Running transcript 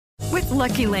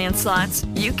Lucky Land Slots,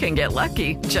 you can get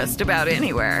lucky just about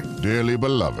anywhere. Dearly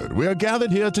beloved, we are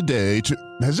gathered here today to...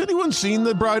 Has anyone seen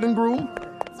the bride and groom?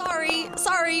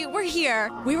 Sorry, we're here.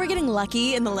 We were getting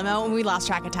lucky in the limo and we lost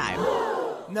track of time.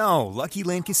 No, Lucky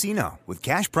Land Casino, with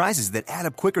cash prizes that add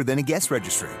up quicker than a guest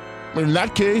registry. In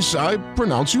that case, I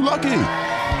pronounce you lucky.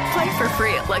 Play for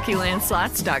free at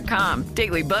LuckyLandSlots.com.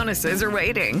 Daily bonuses are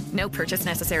waiting. No purchase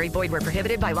necessary. Void where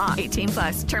prohibited by law.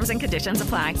 18+. Terms and conditions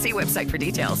apply. See website for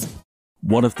details.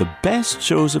 One of the best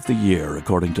shows of the year,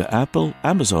 according to Apple,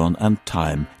 Amazon, and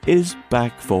Time, is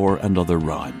back for another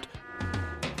round.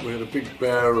 We had a big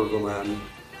bear of a man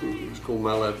who was called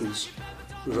Mal Evans,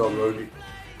 who was our roadie.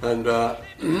 And I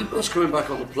was coming back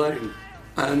on the plane,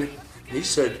 and he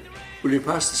said, "Will you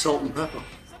pass the salt and pepper?"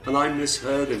 And I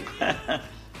misheard him.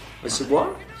 I said,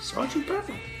 "What? Sergeant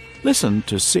Pepper?" Listen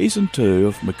to Season 2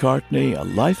 of McCartney, A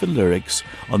Life in Lyrics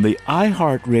on the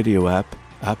iHeartRadio app,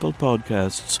 Apple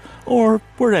Podcasts, or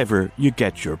wherever you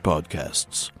get your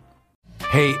podcasts.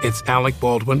 Hey, it's Alec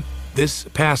Baldwin. This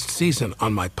past season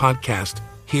on my podcast,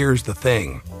 Here's the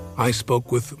Thing, I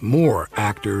spoke with more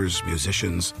actors,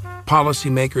 musicians,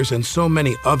 policymakers, and so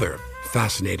many other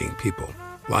fascinating people,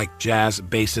 like jazz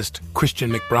bassist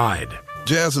Christian McBride.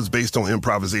 Jazz is based on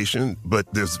improvisation, but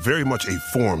there's very much a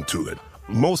form to it.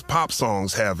 Most pop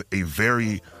songs have a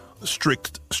very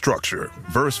strict structure,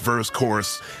 verse,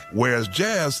 chorus, whereas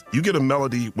jazz, you get a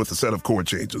melody with a set of chord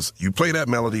changes. You play that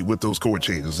melody with those chord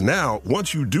changes. Now,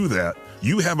 once you do that,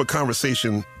 you have a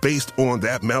conversation based on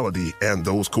that melody and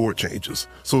those chord changes.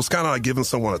 So it's kind of like giving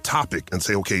someone a topic and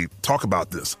say, okay, talk about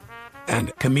this.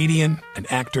 And comedian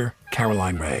and actor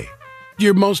Caroline Rhea.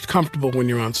 You're most comfortable when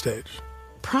you're on stage.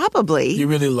 Probably. You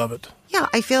really love it. Yeah,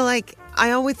 I feel like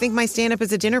I always think my stand-up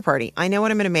is a dinner party. I know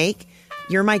what I'm going to make.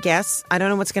 You're my guest. I don't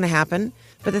know what's going to happen.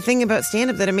 But the thing about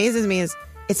stand-up that amazes me is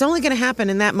it's only going to happen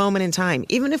in that moment in time.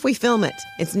 Even if we film it,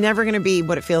 it's never going to be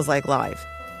what it feels like live.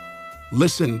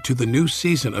 Listen to the new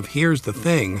season of Here's the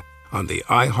Thing on the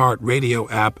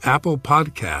iHeartRadio app, Apple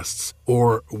Podcasts,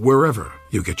 or wherever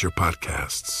you get your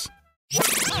podcasts.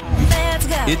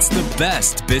 It's the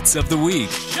best bits of the week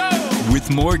with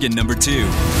Morgan number 2.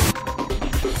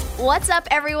 What's up,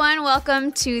 everyone?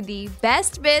 Welcome to the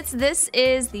Best Bits. This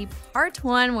is the part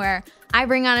 1 where I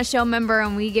bring on a show member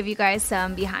and we give you guys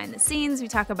some behind the scenes. We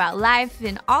talk about life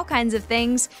and all kinds of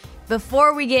things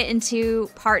before we get into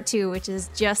part 2, which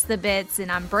is just the bits.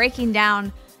 And I'm breaking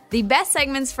down the best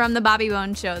segments from the Bobby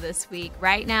Bones Show this week.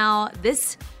 Right now,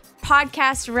 this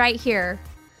podcast right here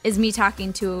is me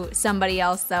talking to somebody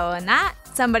else, though, and that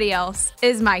somebody else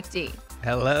is Mike D.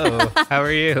 Hello. How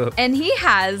are you? And he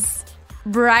has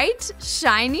bright,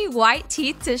 shiny, white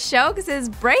teeth to show because his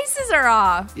braces are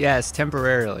off. Yes,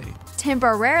 temporarily.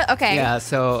 Temporarily? Okay. Yeah,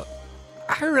 so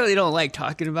I really don't like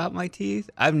talking about my teeth.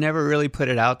 I've never really put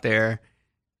it out there,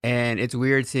 and it's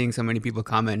weird seeing so many people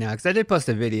comment now because I did post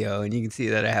a video, and you can see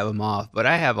that I have them off, but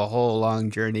I have a whole long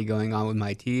journey going on with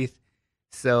my teeth,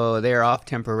 so they're off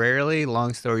temporarily.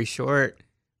 Long story short,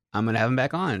 I'm going to have them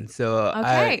back on. So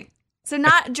okay. So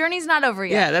journey's not over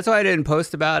yet. Yeah, that's why I didn't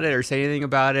post about it or say anything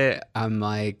about it. I'm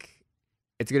like,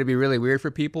 it's going to be really weird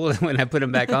for people when I put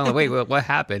them back on. Like, wait, what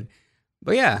happened?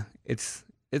 But yeah, it's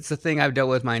a thing I've dealt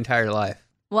with my entire life.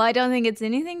 Well, I don't think it's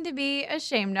anything to be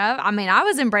ashamed of. I mean, I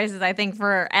was in braces, I think,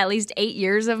 for at least 8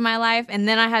 years of my life. And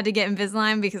then I had to get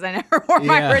Invisalign because I never wore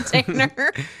my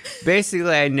retainer.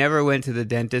 Basically, I never went to the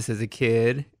dentist as a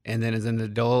kid. And then as an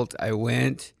adult, I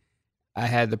went. I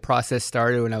had the process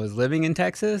started when I was living in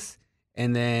Texas.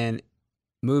 And then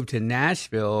moved to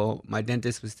Nashville. My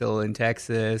dentist was still in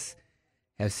Texas,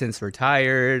 have since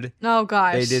retired. Oh,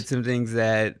 gosh. They did some things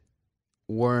that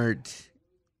weren't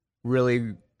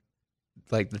really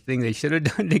like the thing they should have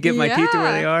done to get my teeth to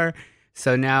where they are.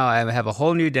 So now I have a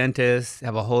whole new dentist,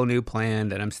 have a whole new plan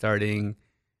that I'm starting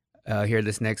here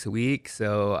this next week.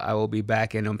 So I will be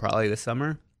back in them probably this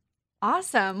summer.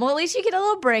 Awesome. Well, at least you get a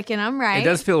little break in them, right? It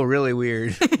does feel really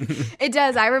weird. It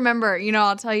does. I remember,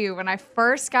 I'll tell you, when I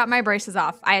first got my braces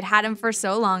off, I had them for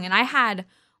so long, and I had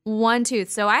one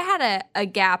tooth. So I had a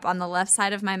gap on the left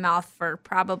side of my mouth for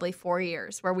probably 4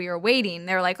 years where we were waiting.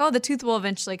 They were like, oh, the tooth will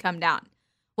eventually come down.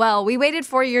 Well, we waited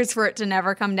 4 years for it to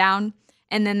never come down,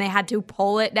 and then they had to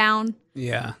pull it down.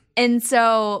 Yeah. And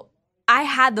so I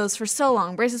had those for so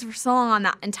long, braces for so long on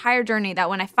that entire journey that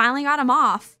when I finally got them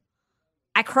off,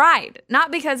 I cried. Not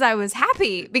because I was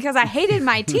happy, because I hated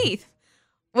my teeth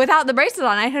without the braces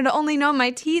on. I had only known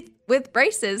my teeth with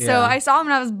braces. So I saw them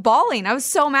and I was bawling. I was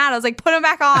so mad. I was like, put them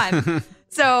back on.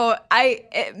 So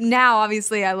now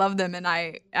obviously I love them and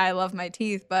I love my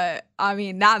teeth, but I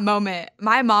mean that moment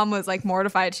my mom was like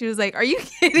mortified. She was like, "Are you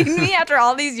kidding me? After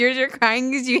all these years you're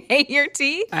crying because you hate your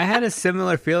teeth?" I had a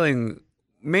similar feeling,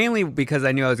 mainly because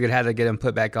I knew I was gonna have to get them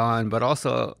put back on, but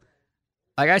also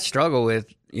like I struggle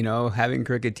with having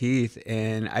crooked teeth,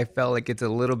 and I felt like it's a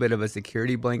little bit of a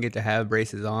security blanket to have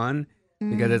braces on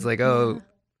because it's like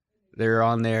they're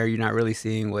on there, you're not really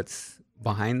seeing what's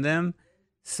behind them.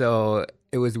 So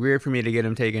it was weird for me to get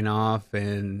them taken off,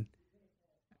 and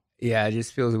yeah, it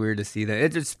just feels weird to see that.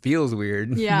 It just feels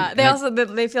weird. Yeah,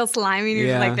 they feel slimy.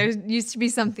 Yeah. Like there used to be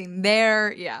something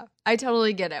there. Yeah, I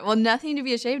totally get it. Well, nothing to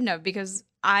be ashamed of because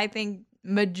I think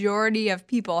majority of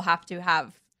people have to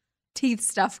have teeth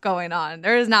stuff going on.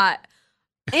 There is not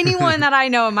anyone that I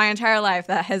know in my entire life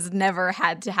that has never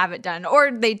had to have it done,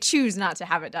 or they choose not to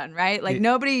have it done. Right? Like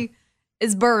nobody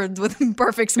is birds with a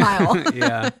perfect smile.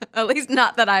 Yeah. At least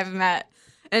not that I've met.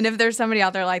 And if there's somebody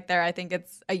out there like there, I think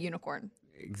it's a unicorn.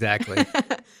 Exactly.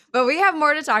 But we have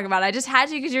more to talk about. I just had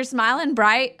you because you're smiling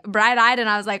bright-eyed, and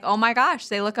I was like, oh my gosh,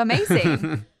 they look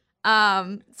amazing.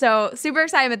 So super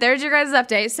excited. But there's your guys'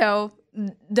 update. So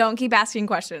don't keep asking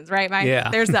questions, right, Mike? Yeah.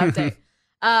 There's the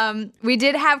update. We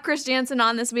did have Chris Jansen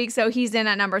on this week, so he's in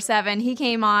at number 7. He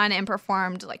came on and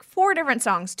performed like 4 different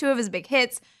songs, 2 of his big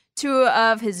hits, 2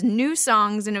 of his new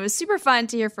songs, and it was super fun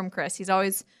to hear from Chris. He's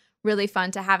always really fun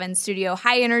to have in studio,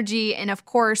 high energy, and of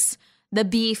course, the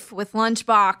beef with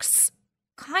Lunchbox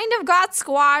kind of got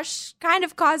squashed, kind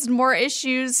of caused more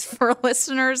issues for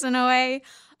listeners in a way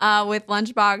with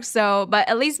Lunchbox. So, but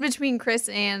at least between Chris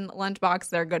and Lunchbox,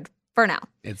 they're good for now.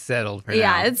 It's settled for now.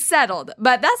 Yeah, it's settled.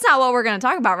 But that's not what we're going to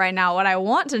talk about right now. What I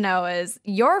want to know is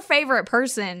your favorite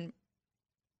person,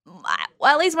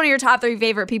 well, at least one of your top 3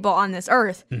 favorite people on this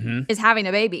earth is having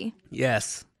a baby.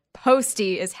 Yes.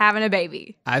 Posty is having a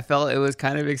baby. I felt it was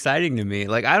kind of exciting to me.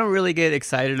 Like, I don't really get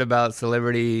excited about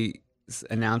celebrities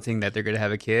announcing that they're going to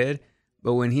have a kid,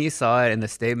 but when he saw it and the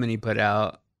statement he put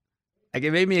out, like,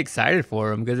 it made me excited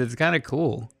for him because it's kind of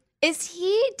cool. Is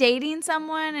he dating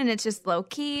someone and it's just low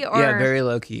key? Or yeah, very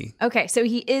low key. Okay, so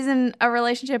he is in a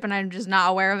relationship and I'm just not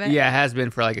aware of it? Yeah, it has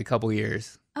been for like a couple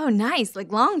years. Oh, nice.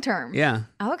 Like long term. Yeah.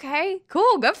 Okay,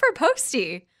 cool. Good for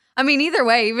Posty. I mean, either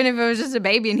way, even if it was just a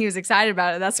baby and he was excited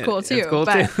about it, that's cool too. It's cool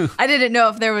but too. I didn't know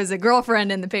if there was a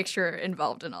girlfriend in the picture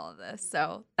involved in all of this.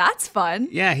 So that's fun.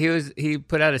 Yeah, he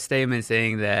put out a statement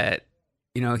saying that,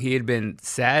 he had been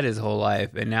sad his whole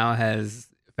life and now has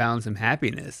found some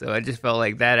happiness. So I just felt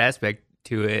like that aspect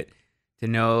to it, to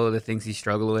know the things he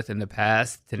struggled with in the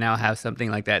past, to now have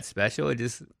something like that special, it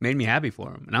just made me happy for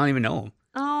him. And I don't even know him.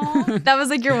 Oh, that was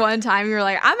like your one time you were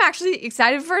like, I'm actually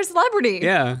excited for a celebrity.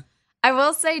 Yeah. I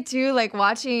will say too, like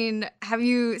watching, have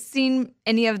you seen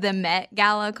any of the Met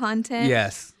Gala content?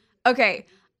 Yes. Okay.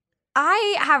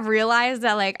 I have realized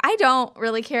that like I don't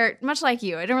really care, much like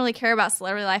you, I don't really care about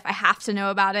celebrity life. I have to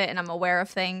know about it and I'm aware of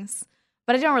things,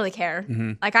 but I don't really care.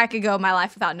 Mm-hmm. Like I could go my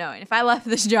life without knowing. If I left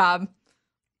this job,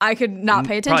 I could not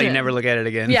pay attention. Probably never look at it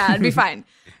again. Yeah, it'd be fine.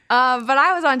 But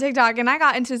I was on TikTok and I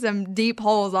got into some deep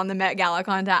holes on the Met Gala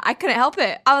content. I couldn't help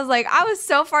it. I was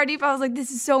so far deep. I was like, this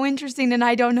is so interesting and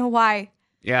I don't know why.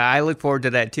 Yeah, I look forward to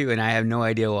that too, and I have no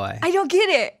idea why. I don't get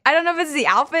it. I don't know if it's the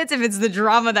outfits, if it's the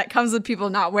drama that comes with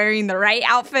people not wearing the right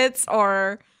outfits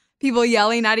or people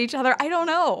yelling at each other. I don't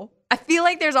know. I feel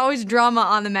like there's always drama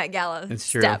on the Met Gala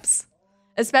steps.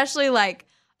 Especially like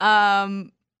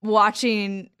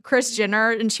watching Kris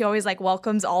Jenner, and she always like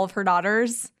welcomes all of her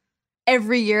daughters.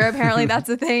 Every year, apparently, that's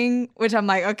a thing, which I'm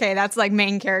like, okay, that's like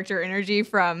main character energy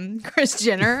from Kris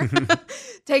Jenner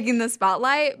taking the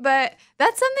spotlight. But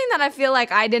that's something that I feel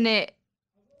like I didn't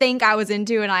think I was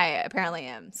into, and I apparently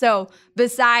am. So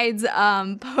besides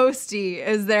Posty,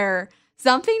 is there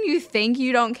something you think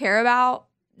you don't care about?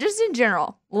 Just in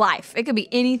general, life. It could be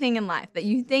anything in life that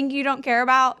you think you don't care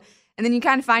about, and then you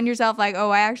kind of find yourself like,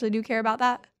 oh, I actually do care about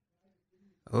that.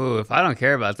 Oh, if I don't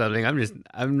care about something,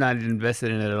 I'm not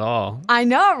invested in it at all. I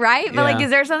know, right? But like, is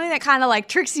there something that kind of like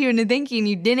tricks you into thinking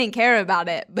you didn't care about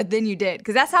it, but then you did?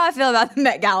 Because that's how I feel about the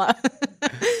Met Gala.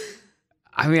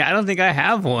 I mean, I don't think I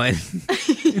have one.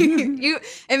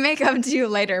 It may come to you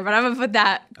later, but I'm gonna put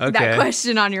that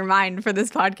question on your mind for this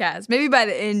podcast. Maybe by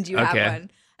the end you have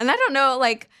one. And I don't know,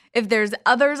 like, if there's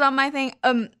others on my thing.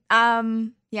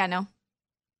 Yeah, no,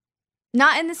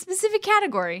 not in the specific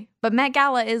category, but Met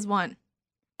Gala is one.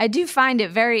 I do find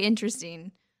it very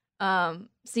interesting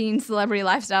seeing celebrity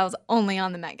lifestyles only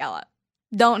on the Met Gala.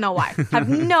 Don't know why. Have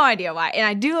no idea why. And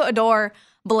I do adore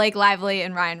Blake Lively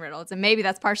and Ryan Reynolds. And maybe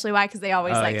that's partially why, because they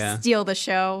always steal the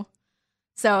show.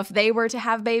 So if they were to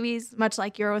have babies, much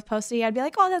like you're with Posty, I'd be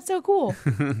like, oh, that's so cool.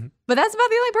 But that's about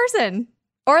the only person.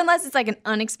 Or unless it's like an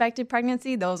unexpected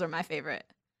pregnancy, those are my favorite.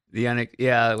 When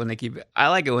they keep, I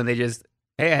like it when they just,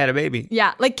 hey, I had a baby.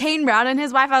 Yeah, like Kane Brown and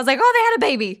his wife, I was like, oh, they had a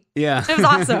baby. Yeah. It was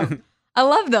awesome. I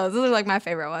love those. Those are like my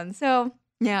favorite ones. So,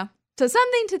 yeah. So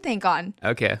something to think on.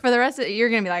 Okay. For the rest of it, you're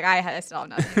going to be like, I still have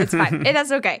nothing. It's fine.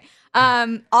 That's okay.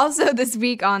 Also this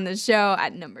week on the show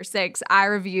at number 6, I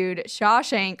reviewed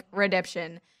Shawshank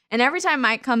Redemption. And every time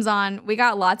Mike comes on, we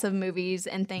got lots of movies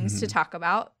and things to talk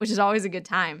about, which is always a good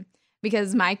time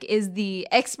because Mike is the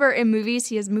expert in movies.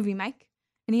 He has Movie Mike,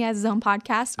 and he has his own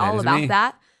podcast all about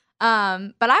that.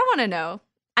 But I want to know,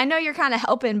 I know you're kind of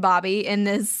helping Bobby in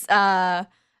this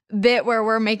bit where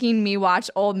we're making me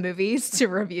watch old movies to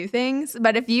review things.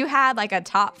 But if you had like a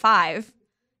top 5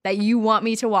 that you want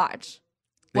me to watch,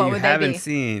 what would they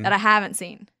be? That I haven't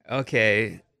seen.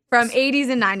 Okay. From 80s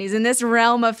and 90s, in this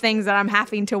realm of things that I'm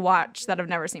having to watch that I've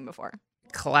never seen before.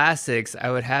 Classics,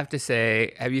 I would have to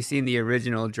say, have you seen the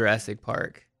original Jurassic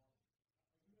Park?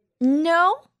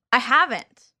 No, I haven't.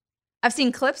 I've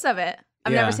seen clips of it.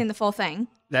 I've never seen the full thing.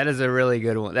 That is a really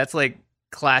good one. That's like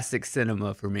classic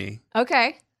cinema for me.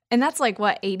 Okay. And that's like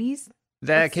what, 80s?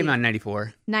 That came out in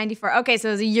 94. 94. Okay, so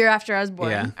it was a year after I was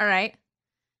born. Yeah. All right.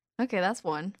 Okay, that's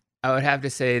one. I would have to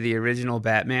say the original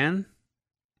Batman.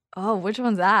 Oh, which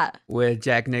one's that? With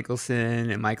Jack Nicholson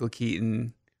and Michael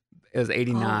Keaton. It was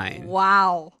 89. Oh,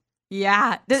 wow.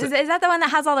 Yeah. Is that the one that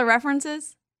has all the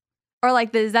references? Or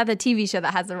like, is that the TV show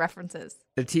that has the references?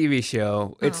 The TV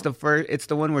show. Oh. It's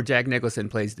the one where Jack Nicholson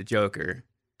plays the Joker.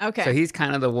 Okay. So he's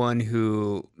kind of the one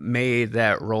who made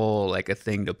that role like a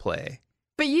thing to play.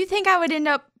 But you think I would end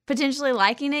up potentially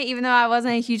liking it, even though I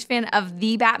wasn't a huge fan of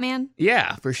the Batman?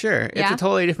 Yeah, for sure. Yeah? It's a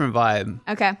totally different vibe.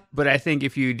 Okay. But I think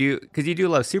if you do, because you do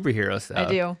love superhero stuff.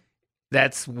 I do.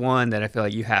 That's one that I feel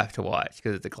like you have to watch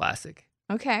because it's a classic.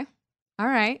 Okay. All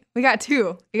right. We got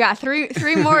 2. We got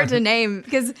three more to name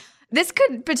because this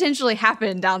could potentially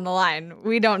happen down the line.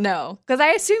 We don't know. Because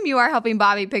I assume you are helping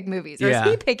Bobby pick movies. Or is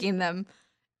he picking them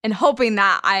and hoping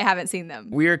that I haven't seen them?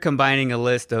 We are combining a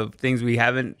list of things we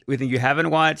think you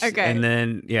haven't watched. Okay. And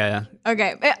then, yeah.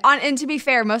 Okay. And to be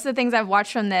fair, most of the things I've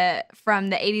watched from the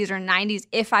 80s or 90s,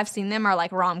 if I've seen them, are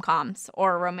like rom-coms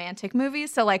or romantic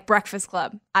movies. So like Breakfast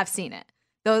Club, I've seen it.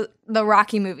 The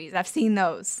Rocky movies, I've seen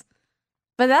those.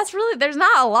 But there's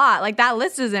not a lot. Like that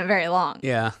list isn't very long.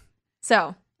 Yeah.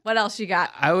 So what else you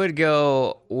got? I would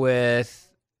go with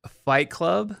Fight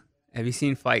Club. Have you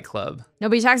seen Fight Club?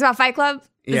 Nobody talks about Fight Club?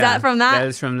 Is that from that? That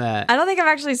is from that. I don't think I've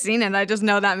actually seen it. I just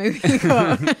know that movie.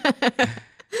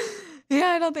 Yeah,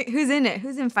 I don't think. Who's in it?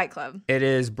 Who's in Fight Club? It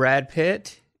is Brad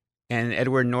Pitt and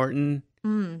Edward Norton.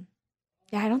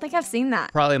 Yeah, I don't think I've seen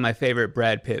that. Probably my favorite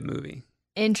Brad Pitt movie.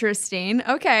 Interesting.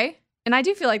 Okay. And I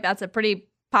do feel like that's a pretty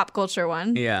pop culture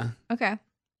one. Yeah. Okay.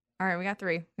 All right, we got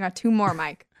 3. We got 2 more,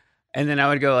 Mike. And then I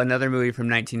would go another movie from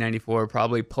 1994,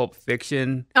 probably Pulp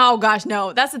Fiction. Oh, gosh,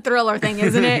 no. That's a thriller thing,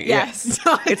 isn't it? Yes.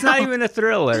 It's not even a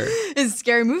thriller. It's a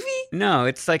scary movie? No,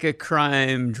 it's like a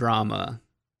crime drama.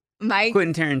 Mike?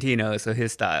 Quentin Tarantino, so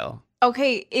his style.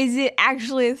 Okay, is it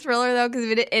actually a thriller, though? Because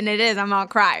if it is, I'm going to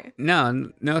cry.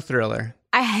 No thriller.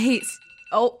 I hate...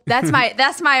 Oh, that's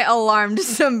my alarm.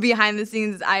 Just some behind the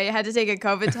scenes. I had to take a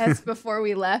COVID test before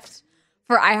we left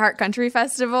for iHeart Country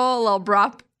Festival, a little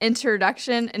BROP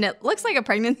introduction, and it looks like a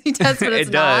pregnancy test, but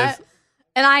it's not.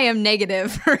 And I am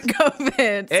negative for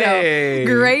COVID. So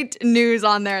great news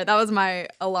on there. That was my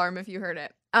alarm if you heard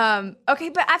it. Okay,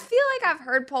 but I feel like I've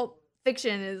heard Pulp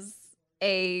Fiction is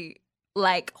a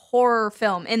like horror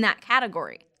film in that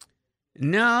category.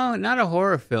 No, not a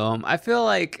horror film. I feel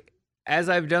like as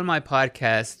I've done my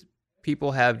podcast,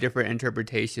 people have different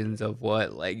interpretations of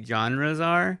what like genres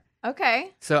are.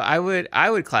 Okay. So I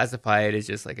would classify it as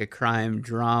just like a crime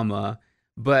drama,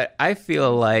 but I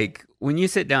feel like when you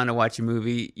sit down to watch a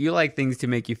movie, you like things to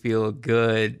make you feel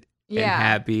good and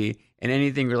happy, and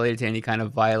anything related to any kind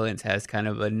of violence has kind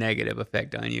of a negative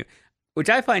effect on you, which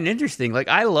I find interesting. Like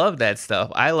I love that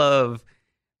stuff. I love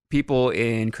people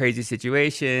in crazy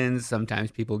situations,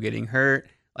 sometimes people getting hurt.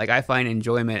 Like I find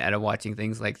enjoyment out of watching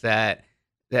things like that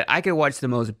I could watch the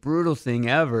most brutal thing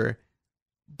ever,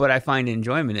 but I find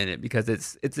enjoyment in it because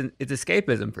it's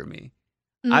escapism for me.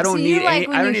 I don't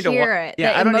need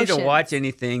to watch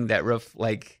anything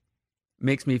that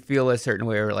makes me feel a certain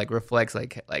way or like reflects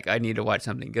like I need to watch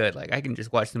something good. Like I can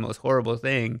just watch the most horrible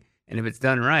thing, and if it's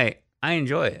done right, I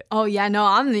enjoy it. Oh yeah, no,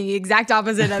 I'm the exact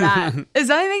opposite of that. If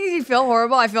something makes you feel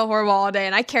horrible, I feel horrible all day,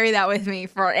 and I carry that with me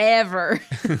forever.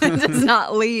 It does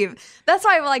not leave. That's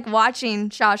why I like watching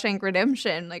Shawshank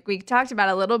Redemption. Like we talked about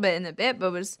a little bit in the bit, but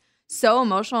it was so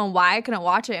emotional, and why I couldn't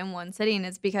watch it in one sitting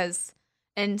is because,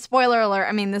 and spoiler alert,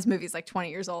 I mean this movie's like 20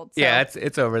 years old. So, yeah,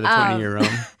 it's over the 20-year realm.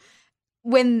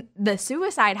 when the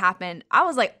suicide happened, I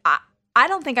was like, I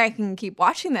don't think I can keep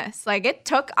watching this. Like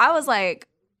I was like,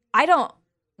 I don't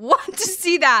want to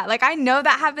see that. Like I know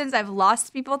that happens. I've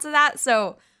lost people to that.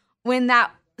 So when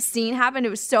that scene happened, it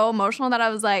was so emotional that I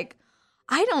was like,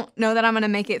 I don't know that I'm going to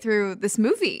make it through this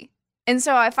movie. And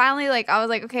so I finally I was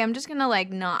like, okay, I'm just going to I'm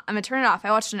going to turn it off.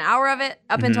 I watched an hour of it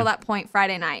up until that point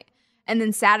Friday night. And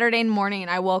then Saturday morning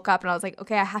I woke up and I was like,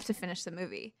 okay, I have to finish the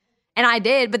movie. And I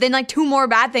did. But then 2 more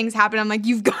bad things happened. I'm like,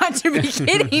 you've got to be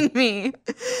kidding me.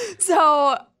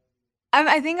 So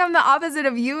I think I'm the opposite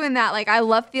of you in that I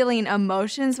love feeling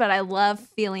emotions, but I love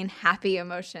feeling happy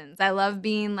emotions. I love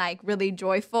being really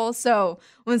joyful. So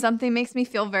when something makes me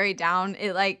feel very down,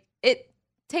 it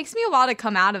takes me a while to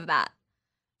come out of that.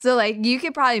 So you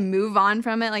could probably move on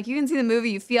from it. You can see the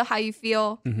movie, you feel how you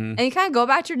feel, and you kind of go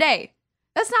about your day.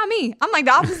 That's not me. I'm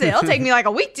the opposite. It'll take me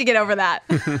a week to get over that.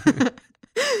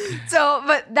 So,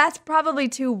 but that's probably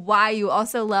too why you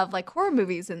also love horror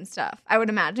movies and stuff, I would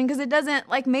imagine, because it doesn't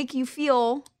make you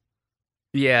feel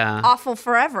awful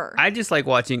forever. I just like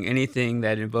watching anything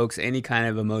that invokes any kind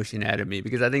of emotion out of me,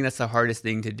 because I think that's the hardest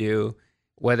thing to do,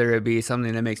 whether it be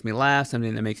something that makes me laugh,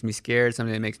 something that makes me scared,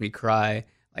 something that makes me cry.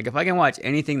 If I can watch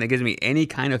anything that gives me any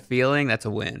kind of feeling, that's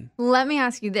a win. Let me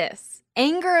ask you this.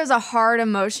 Anger is a hard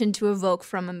emotion to evoke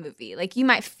from a movie. You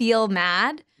might feel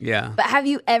mad. Yeah. But have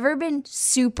you ever been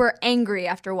super angry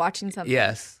after watching something?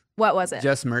 Yes. What was it?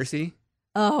 Just Mercy.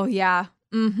 Oh, yeah.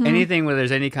 Mm-hmm. Anything where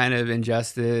there's any kind of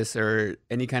injustice or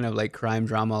any kind of crime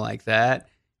drama like that,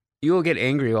 you will get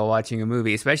angry while watching a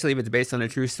movie, especially if it's based on a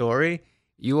true story.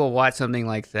 You will watch something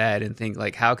like that and think,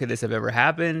 how could this have ever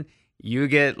happened? You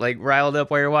get riled up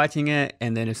while you're watching it,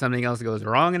 and then if something else goes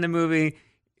wrong in the movie,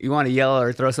 you want to yell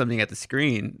or throw something at the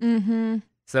screen. Mm-hmm.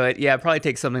 So it probably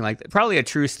takes something like that. Probably a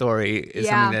true story is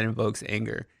something that invokes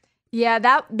anger. Yeah,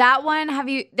 that one.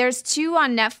 There's 2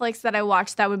 on Netflix that I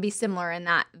watched that would be similar in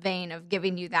that vein of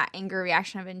giving you that anger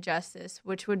reaction of injustice,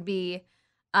 which would be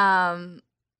When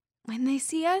They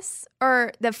See Us,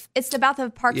 or it's about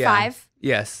the part 5.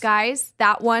 Yes. Guys,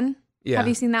 that one. Yeah. Have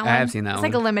you seen that one? I have seen that one.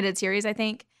 It's a limited series, I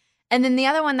think. And then the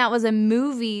other one that was a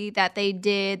movie that they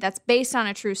did that's based on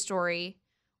a true story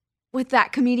with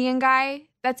that comedian guy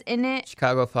that's in it.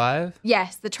 Chicago 5?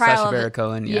 Yes, the trial Sacha of Baron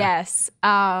Cohen, yeah.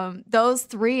 Yes. Those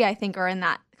 3 I think are in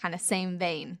that kind of same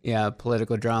vein. Yeah,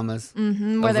 political dramas.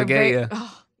 Mm-hmm. Where they're very,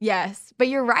 yes. But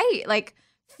you're right.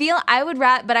 I would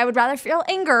rather feel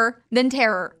anger than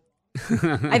terror.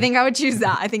 I think I would choose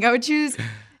that. I think I would choose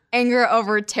anger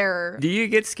over terror. Do you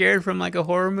get scared from a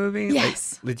horror movie?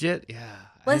 Yes. Legit? Yeah.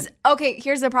 Okay,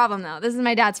 here's the problem though. This is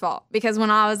my dad's fault, because when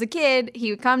I was a kid,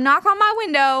 he would come knock on my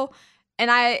window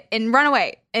and run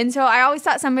away. And so I always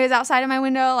thought somebody was outside of my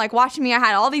window, watching me. I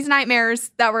had all these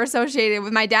nightmares that were associated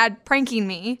with my dad pranking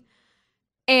me.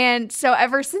 And so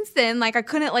ever since then, I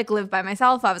couldn't live by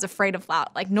myself. I was afraid of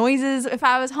loud noises if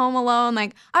I was home alone.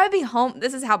 I would be home.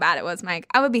 This is how bad it was, Mike.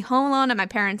 I would be home alone at my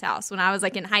parents' house when I was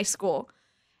in high school.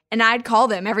 And I'd call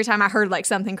them every time I heard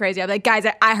something crazy. I'd be like, guys,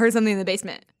 I heard something in the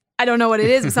basement. I don't know what it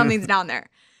is, but something's down there.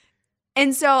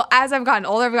 And so as I've gotten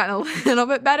older, I've gotten a little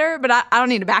bit better, but I don't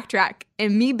need to backtrack.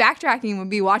 And me backtracking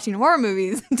would be watching horror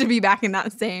movies to be back in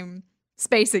that same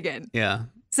space again. Yeah.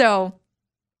 So,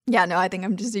 yeah, no, I think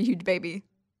I'm just a huge baby.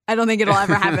 I don't think it'll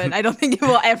ever happen. I don't think it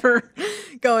will ever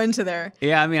go into there.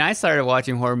 Yeah, I started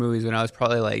watching horror movies when I was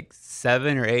probably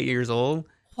 7 or 8 years old.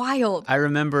 Wild. I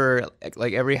remember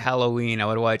every Halloween, I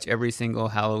would watch every single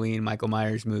Halloween Michael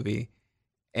Myers movie.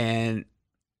 And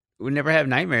would never have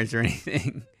nightmares or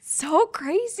anything. So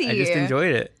crazy. I just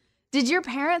enjoyed it. Did your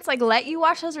parents let you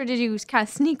watch those, or did you kind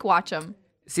of sneak watch them?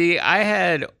 See, I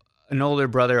had an older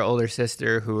brother, older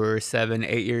sister who were 7,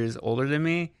 8 years older than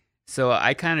me. So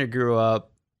I kind of grew up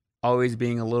always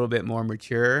being a little bit more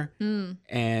mature.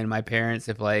 And my parents,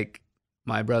 if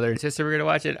my brother and sister were going to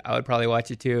watch it, I would probably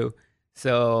watch it too.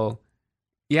 So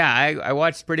yeah, I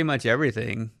watched pretty much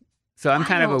everything. So I'm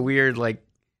kind of a weird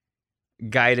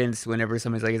guidance whenever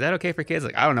somebody's is that okay for kids?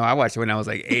 I don't know. I watched it when I was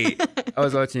 8. I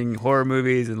was watching horror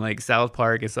movies and South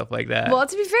Park and stuff like that. Well,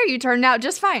 to be fair, you turned out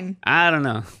just fine. I don't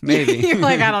know. Maybe. You're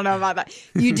I don't know about that.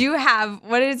 You do have,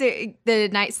 what is it, the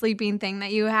night sleeping thing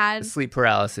that you had? Sleep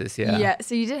paralysis, yeah. Yeah,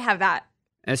 so you did have that.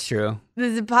 That's true.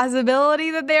 There's a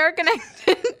possibility that they are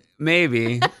connected.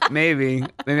 Maybe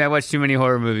I watched too many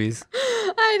horror movies.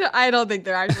 I don't think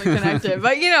they're actually connected,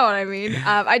 but you know what I mean.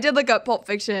 I did look up Pulp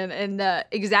Fiction, and the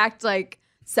exact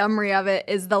summary of it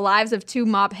is the lives of 2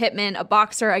 mob hitmen, a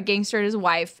boxer, a gangster and his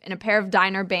wife, and a pair of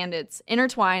diner bandits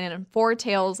intertwine in 4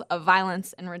 tales of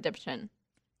violence and redemption.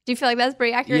 Do you feel like that's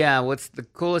pretty accurate? Yeah, what's the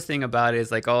coolest thing about it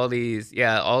is like all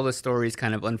the stories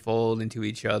kind of unfold into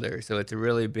each other. So it's a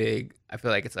really big, I feel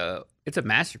like it's a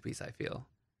masterpiece, I feel.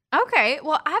 Okay.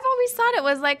 Well, I've always thought it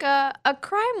was like a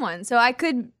crime one. So I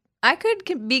could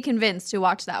be convinced to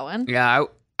watch that one. Yeah,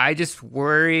 I just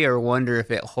worry or wonder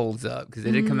if it holds up because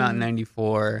it did come out in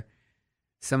 94.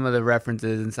 Some of the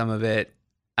references and some of it,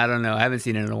 I don't know. I haven't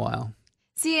seen it in a while.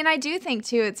 See, and I do think,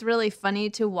 too, it's really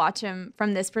funny to watch him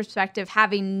from this perspective,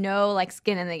 having no, like,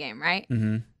 skin in the game, right?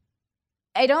 Mm-hmm.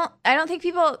 I don't think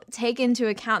people take into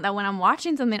account that when I'm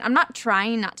watching something, I'm not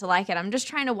trying not to like it. I'm just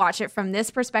trying to watch it from this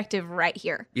perspective right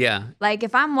here. Yeah. Like,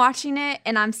 if I'm watching it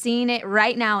and I'm seeing it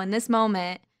right now in this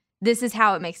moment, this is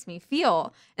how it makes me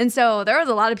feel. And so there was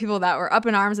a lot of people that were up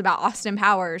in arms about Austin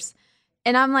Powers.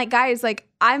 And I'm like, guys, like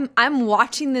I'm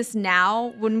watching this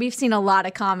now when we've seen a lot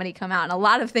of comedy come out and a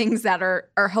lot of things that are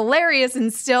hilarious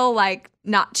and still like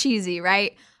not cheesy,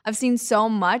 right? I've seen so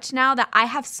much now that I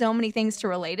have so many things to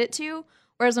relate it to.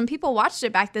 Whereas when people watched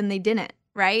it back then, they didn't,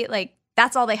 right? Like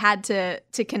that's all they had to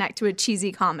connect to a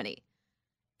cheesy comedy.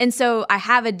 And so I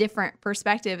have a different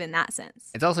perspective in that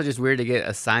sense. It's also just weird to get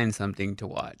assigned something to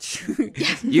watch.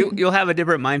 You'll have a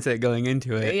different mindset going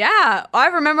into it. Yeah. I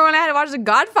remember when I had to watch the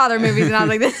Godfather movies and I was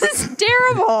like, this is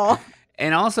terrible.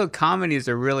 And also comedies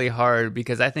are really hard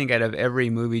because I think out of every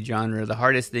movie genre, the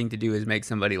hardest thing to do is make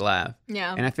somebody laugh.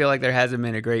 Yeah. And I feel like there hasn't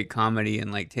been a great comedy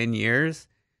in like 10 years.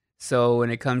 So when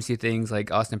it comes to things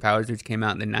like Austin Powers, which came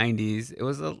out in the 90s, it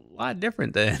was a lot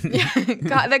different then.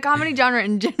 Yeah, the comedy genre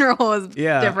in general was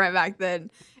different back then.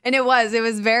 And it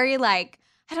was very like,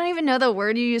 I don't even know the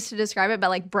word you used to describe it, but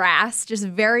like brass, just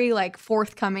very like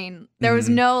forthcoming. There was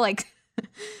no like,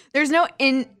 they're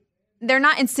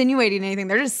not insinuating anything.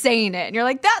 They're just saying it. And you're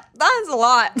like, that's a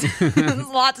lot. That's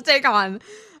a lot to take on.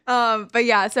 But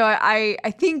yeah, so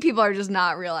I think people are just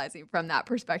not realizing from that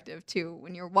perspective too,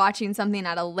 when you're watching something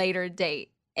at a later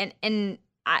date. And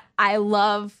I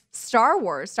love Star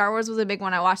Wars. Star Wars was a big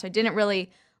one I watched. I didn't really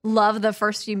love the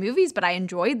first few movies, but I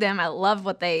enjoyed them. I love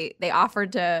what they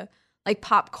offered to like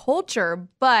pop culture,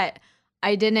 but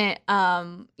I didn't,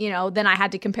 then I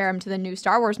had to compare them to the new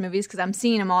Star Wars movies because I'm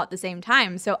seeing them all at the same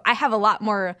time. So I have a lot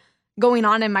more going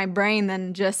on in my brain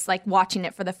than just like watching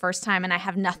it for the first time, and I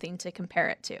have nothing to compare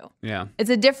it to. Yeah. It's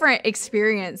a different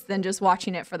experience than just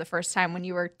watching it for the first time when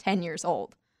you were 10 years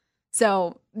old.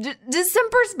 So just some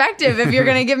perspective if you're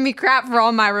going to give me crap for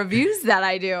all my reviews that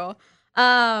I do.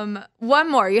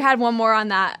 One more. You had one more on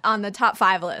the top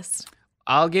 5 list.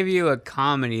 I'll give you a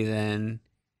comedy then.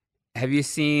 Have you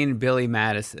seen Billy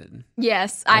Madison?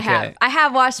 Yes, I have. I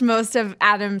have watched most of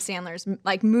Adam Sandler's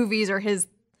like movies or his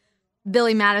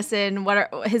Billy Madison,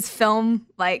 his film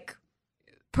like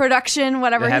production,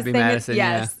 whatever his thing Madison, is.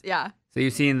 Yes, yeah. So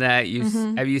you've seen that.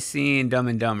 Have you seen Dumb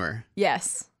and Dumber?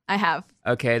 Yes, I have.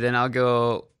 Okay, then I'll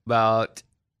go about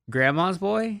Grandma's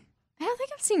Boy. I don't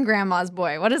think I've seen Grandma's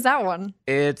Boy. What is that one?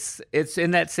 It's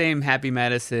in that same Happy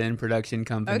Madison production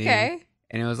company. Okay.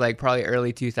 And it was like probably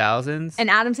early 2000s. And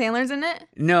Adam Sandler's in it?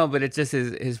 No, but it's just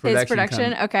his production. His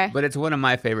production, okay. But it's one of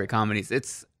my favorite comedies.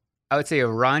 It's, I would say, a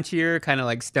raunchier, kind of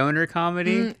like stoner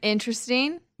comedy.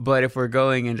 Interesting. But if we're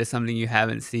going into something you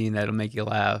haven't seen that'll make you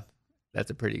laugh, that's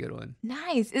a pretty good one.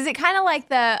 Nice. Is it kind of like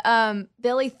the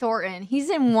Billy Thornton? He's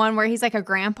in one where he's like a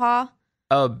grandpa.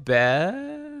 Oh,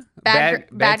 bad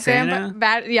grandpa?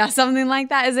 Bad, yeah, something like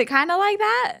that. Is it kind of like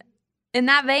that? In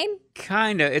that vein?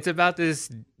 Kind of. It's about this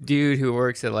dude who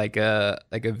works at like a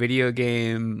video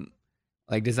game,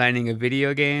 like designing a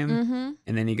video game,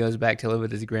 and then he goes back to live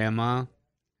with his grandma.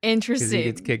 Interesting. Because he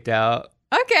gets kicked out.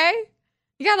 Okay.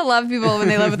 You gotta love people when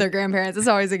they live with their grandparents. It's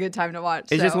always a good time to watch.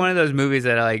 It's just one of those movies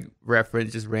that I like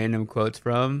reference just random quotes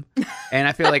from. And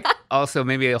I feel like also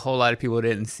maybe a whole lot of people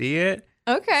didn't see it.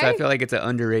 Okay. So I feel like it's an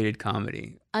underrated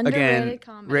comedy. Underrated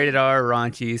comedy. Rated R,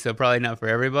 raunchy, so probably not for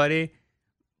everybody.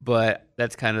 But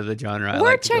that's kind of the genre I like.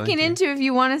 We're checking into if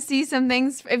you want to see some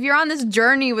things. If you're on this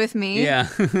journey with me,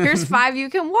 here's 5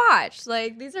 you can watch.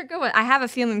 Like, these are good ones. I have a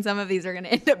feeling some of these are going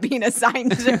to end up being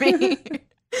assigned to me.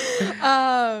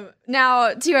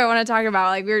 Now, too, I want to talk about,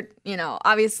 like,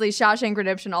 obviously Shawshank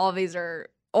Redemption, all of these are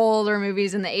older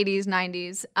movies in the 80s,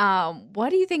 90s.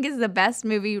 What do you think is the best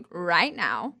movie right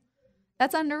now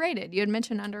that's underrated? You had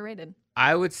mentioned underrated.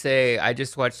 I would say I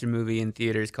just watched a movie in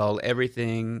theaters called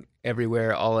Everything,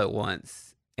 Everywhere, All at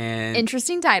Once. And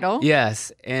interesting title.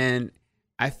 Yes. And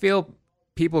I feel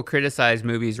people criticize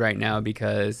movies right now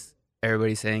because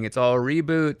everybody's saying it's all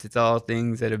reboots. It's all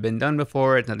things that have been done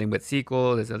before. It's nothing but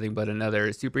sequels. It's nothing but another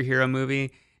superhero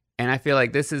movie. And I feel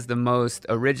like this is the most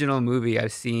original movie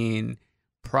I've seen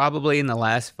probably in the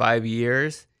last 5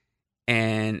 years.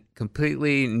 and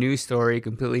completely new story,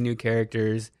 completely new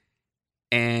characters.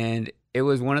 And it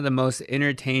was one of the most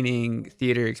entertaining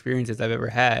theater experiences I've ever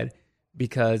had,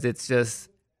 because it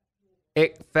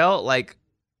felt like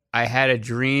I had a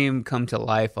dream come to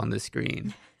life on the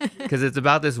screen. Because it's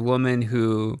about this woman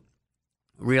who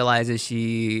realizes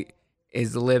she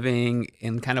is living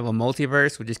in kind of a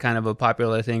multiverse, which is kind of a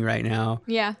popular thing right now.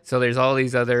 Yeah. So there's all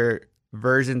these other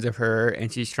versions of her,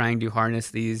 and she's trying to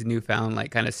harness these newfound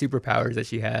like kind of superpowers that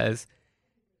she has.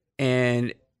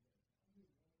 And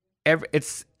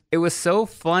it was so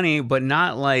funny, but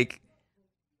not like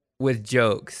with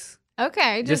jokes.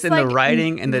 Okay, just in like the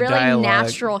writing and the really dialogue.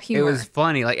 Natural humor. It was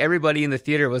funny. Like everybody in the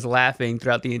theater was laughing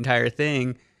throughout the entire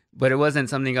thing, but it wasn't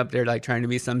something up there like trying to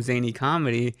be some zany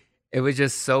comedy. It was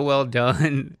just so well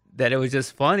done that it was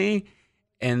just funny.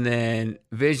 And then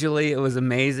visually, it was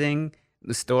amazing.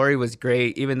 The story was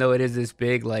great, even though it is this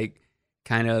big, like,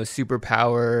 kind of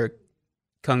superpower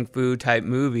kung fu type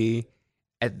movie.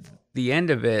 At the end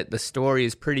of it, the story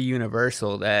is pretty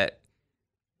universal, that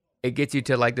it gets you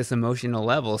to like this emotional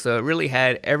level. So it really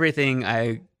had everything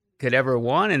I could ever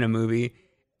want in a movie.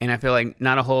 And I feel like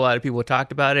not a whole lot of people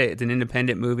talked about it. It's an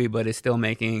independent movie, but it's still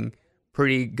making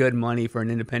pretty good money for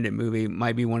an independent movie.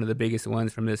 Might be one of the biggest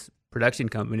ones from this production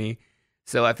company.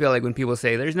 So I feel like when people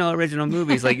say there's no original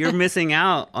movies, like you're missing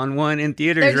out on one in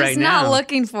theaters right now. They're just not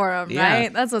looking for them,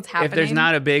 right? That's what's happening. If there's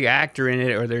not a big actor in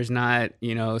it, or there's not,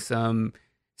 some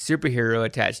superhero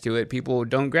attached to it, people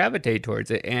don't gravitate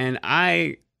towards it. And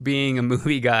I, being a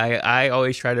movie guy, I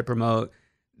always try to promote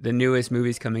the newest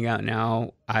movies coming out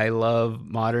now. I love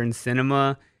modern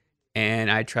cinema,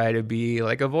 and I try to be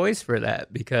like a voice for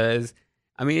that, because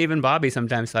I mean, even Bobby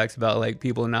sometimes talks about like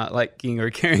people not liking or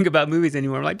caring about movies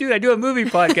anymore. I'm like, dude, I do a movie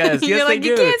podcast. You're yes, like,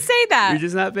 you can't say that. You're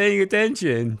just not paying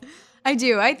attention. I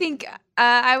do. I think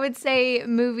I would say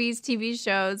movies, TV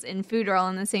shows, and food are all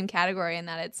in the same category, in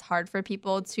that it's hard for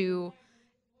people to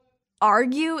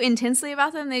argue intensely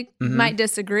about them. They might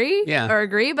disagree or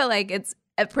agree, but like it's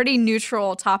a pretty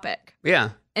neutral topic.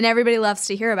 Yeah. And everybody loves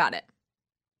to hear about it.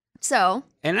 So.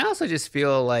 And I also just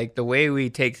feel like the way we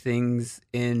take things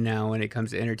in now when it comes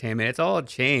to entertainment, it's all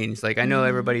changed. Like I know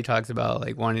everybody talks about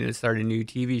like wanting to start a new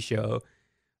TV show,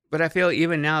 but I feel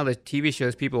even now the TV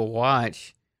shows people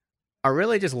watch are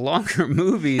really just longer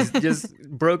movies, just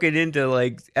broken into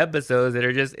like episodes that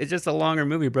are it's just a longer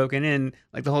movie broken in.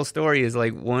 Like the whole story is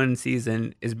like one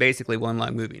season is basically one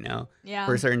long movie now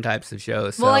for certain types of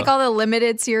shows. Well, like all the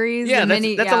limited series. Yeah,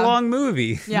 that's a long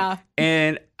movie. Yeah.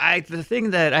 And the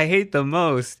thing that I hate the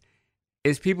most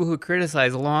is people who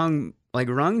criticize long like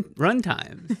run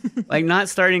times. Like not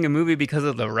starting a movie because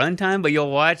of the runtime, but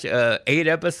you'll watch 8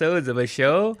 episodes of a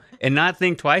show and not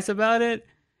think twice about it.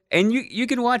 And you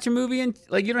can watch a movie and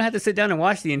like you don't have to sit down and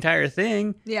watch the entire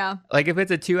thing. Yeah. Like if it's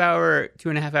a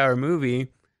 2.5 hour movie,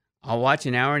 I'll watch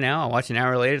an hour now, I'll watch an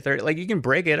hour later, 30. Like you can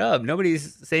break it up.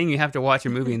 Nobody's saying you have to watch a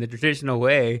movie in the traditional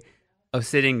way of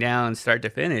sitting down start to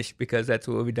finish, because that's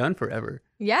what we've done forever.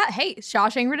 Yeah. Hey,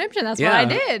 Shawshank Redemption. That's what I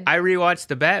did. I rewatched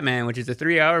The Batman, which is a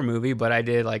 3-hour movie, but I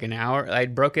did like an hour. I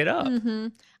broke it up.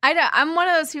 I'm one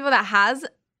of those people that has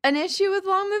an issue with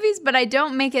long movies, but I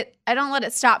don't let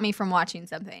it stop me from watching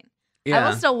something. Yeah. I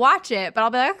will still watch it, but I'll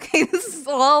be like, okay, this is a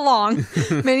little long.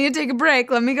 Maybe need to take a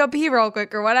break. Let me go pee real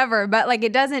quick or whatever. But like,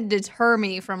 it doesn't deter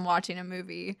me from watching a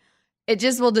movie. It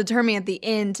just will deter me at the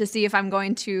end to see if I'm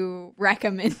going to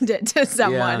recommend it to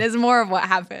someone. Is more of what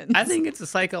happens. I think it's a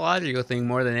psychological thing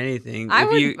more than anything. I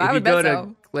if you go to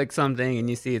so. click something and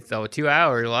you see it's 2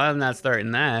 hours, well, I'm not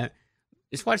starting that.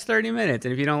 Just watch 30 minutes,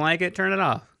 and if you don't like it, turn it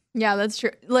off. Yeah, that's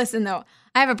true. Listen, though,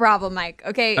 I have a problem, Mike.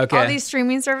 Okay. All these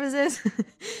streaming services,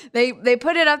 they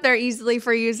put it up there easily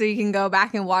for you so you can go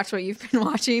back and watch what you've been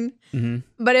watching.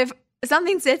 But if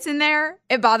something sits in there,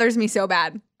 it bothers me so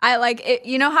bad. I like it.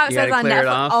 You know how it says on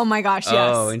Netflix? Oh my gosh,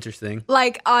 yes. Oh, interesting.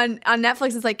 Like on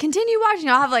Netflix, it's like continue watching.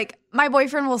 I'll have like my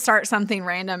boyfriend will start something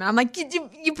random, and I'm like,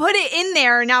 you put it in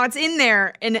there, and now it's in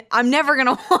there, and I'm never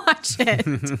gonna watch it.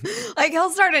 Like he'll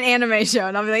start an anime show,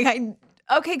 and I'll be like,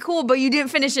 okay, cool, but you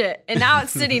didn't finish it, and now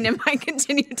it's sitting, and I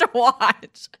continue to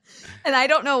watch, and I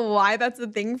don't know why that's a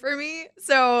thing for me.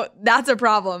 So that's a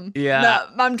problem. Yeah,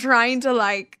 I'm trying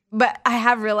to but I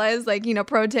have realized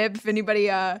pro tip if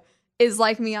anybody is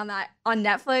like me on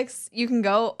Netflix, you can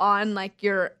go on like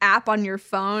your app on your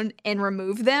phone and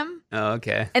remove them. Oh,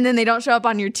 okay. And then they don't show up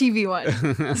on your TV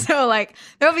one. So like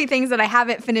there'll be things that I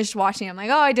haven't finished watching. I'm like,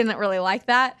 oh, I didn't really like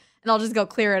that. And I'll just go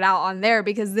clear it out on there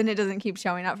because then it doesn't keep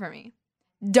showing up for me.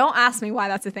 Don't ask me why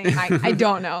that's a thing. I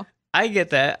don't know. I get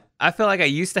that. I feel like I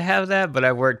used to have that, but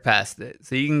I worked past it.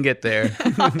 So you can get there.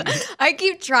 I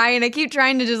keep trying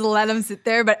to just let them sit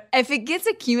there. But if it gets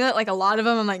accumulate, like a lot of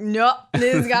them, I'm like, nope,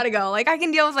 this has got to go. Like I can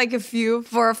deal with like a few,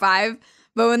 4 or 5.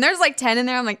 But when there's like 10 in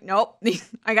there, I'm like, nope,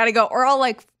 I got to go. Or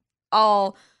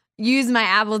I'll use my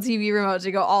Apple TV remote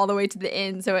to go all the way to the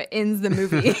end. So it ends the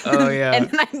movie. Oh, yeah. And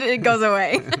then it goes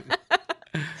away.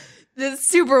 This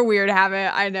super weird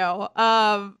habit, I know.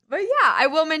 But yeah, I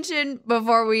will mention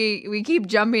before we keep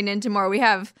jumping into more, we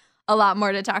have a lot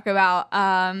more to talk about.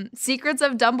 Secrets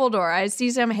of Dumbledore. I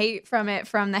see some hate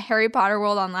from the Harry Potter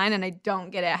world online, and I don't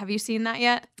get it. Have you seen that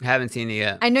yet? I haven't seen it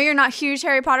yet. I know you're not a huge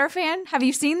Harry Potter fan. Have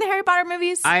you seen the Harry Potter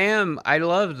movies? I am. I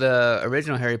love the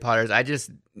original Harry Potters. I just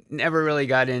never really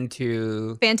got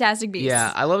into Fantastic Beasts.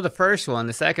 Yeah, I love the first one.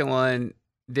 The second one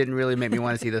didn't really make me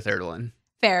want to see the third one.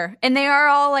 Fair. And they are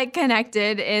all like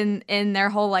connected in their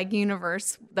whole like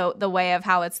universe, the way of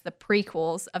how it's the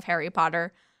prequels of Harry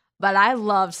Potter. But I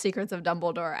loved Secrets of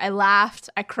Dumbledore. I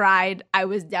laughed, I cried, I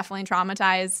was definitely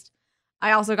traumatized.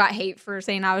 I also got hate for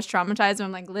saying I was traumatized. And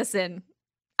I'm like, listen,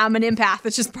 I'm an empath.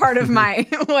 It's just part of my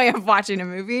way of watching a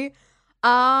movie.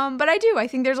 But I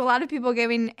think there's a lot of people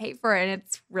giving hate for it, and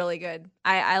it's really good.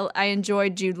 I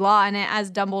enjoyed Jude Law in it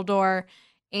as Dumbledore,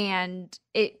 and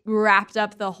it wrapped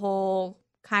up the whole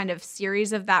kind of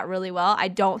series of that really well. I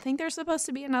don't think there's supposed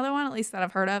to be another one, at least that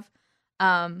I've heard of.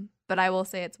 But I will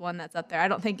say it's one that's up there. I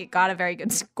don't think it got a very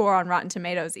good score on Rotten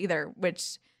Tomatoes either,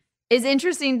 which is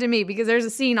interesting to me because there's a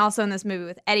scene also in this movie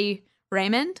with Eddie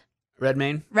Redmayne.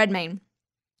 I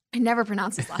never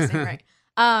pronounce his last name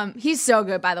right. He's so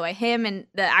good, by the way. Him and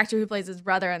the actor who plays his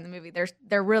brother in the movie,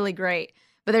 they're really great.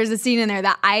 But there's a scene in there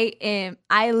that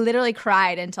I literally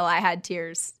cried until I had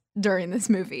tears during this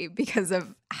movie because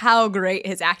of how great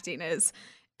his acting is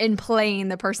in playing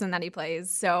the person that he plays.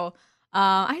 So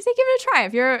I say give it a try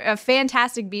if you're a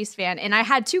Fantastic Beasts fan. And I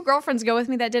had 2 girlfriends go with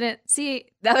me that didn't see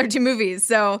the other 2 movies,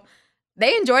 so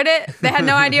they enjoyed it. They had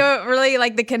no idea really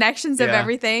like the connections of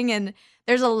everything. And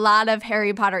there's a lot of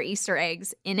Harry Potter Easter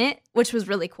eggs in it, which was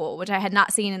really cool, which I had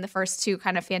not seen in the first 2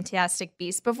 kind of Fantastic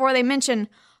Beasts before. They mention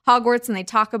Hogwarts and they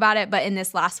talk about it, but in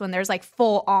this last one, there's like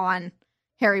full on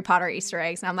Harry Potter Easter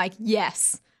eggs. And I'm like,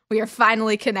 yes, we are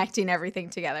finally connecting everything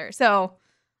together. So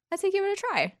I say give it a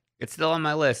try. It's still on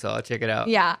my list, so I'll check it out.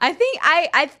 Yeah, I think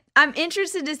I'm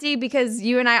interested to see because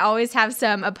you and I always have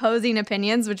some opposing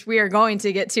opinions, which we are going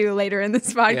to get to later in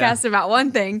this podcast about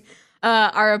one thing,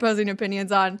 our opposing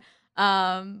opinions on.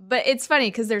 But it's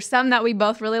funny because there's some that we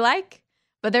both really like,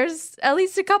 but there's at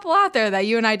least a couple out there that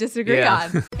you and I disagree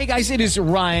on. Hey guys, it is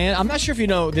Ryan. I'm not sure if you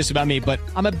know this about me, but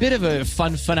I'm a bit of a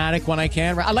fun fanatic when I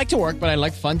can. I like to work, but I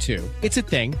like fun too. It's a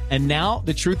thing. And now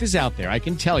the truth is out there. I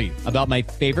can tell you about my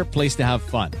favorite place to have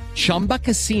fun. Chumba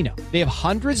Casino. They have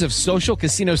hundreds of social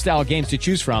casino style games to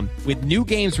choose from with new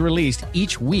games released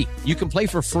each week. You can play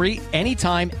for free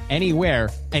anytime, anywhere.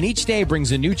 And each day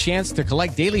brings a new chance to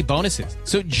collect daily bonuses.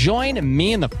 So join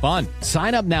me in the fun.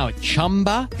 Sign up now at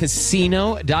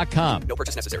ChumbaCasino.com. No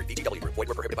purchase necessary. VGW Group. Void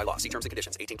where prohibited by law. See terms and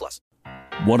conditions. 18+.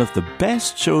 One of the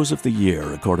best shows of the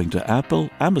year, according to Apple,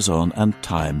 Amazon, and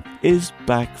Time, is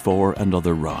back for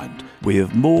another round. We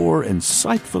have more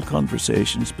insightful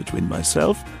conversations between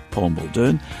myself, Paul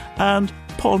Muldoon, and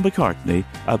Paul McCartney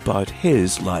about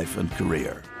his life and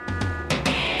career.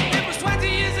 It was 20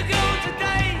 years ago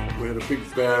today. We had a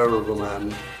big bear of a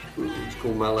man who was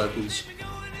called Mal Evans,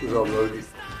 who was our roadie.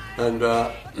 And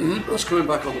I was coming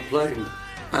back on the plane,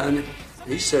 and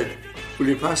he said, "Will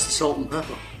you pass the salt and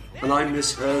pepper?" And I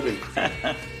misheard him.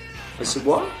 I said,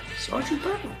 "What? Sergeant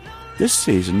Pepper?" This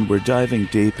season, we're diving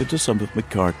deep into some of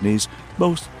McCartney's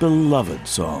most beloved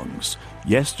songs.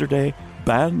 Yesterday,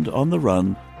 Band on the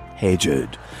Run, Hey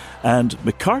Jude, and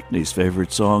McCartney's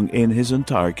favourite song in his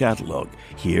entire catalogue,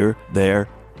 Here, There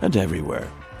and Everywhere.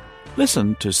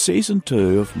 Listen to Season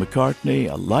 2 of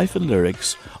McCartney, A Life in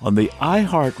Lyrics on the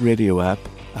iHeartRadio app,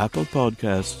 Apple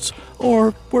Podcasts,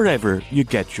 or wherever you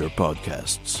get your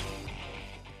podcasts.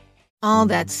 All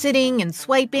that sitting and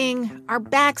swiping, our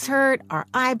backs hurt, our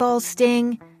eyeballs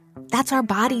sting. That's our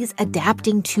bodies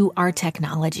adapting to our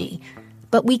technology.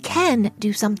 But we can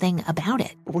do something about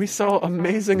it. We saw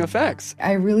amazing effects.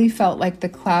 I really felt like the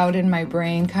cloud in my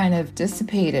brain kind of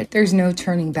dissipated. There's no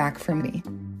turning back for me.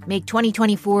 Make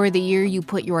 2024 the year you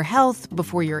put your health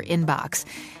before your inbox.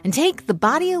 And take the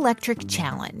Body Electric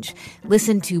Challenge.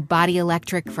 Listen to Body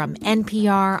Electric from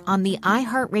NPR on the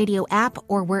iHeartRadio app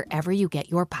or wherever you get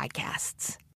your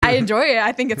podcasts. I enjoy it.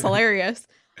 I think it's hilarious.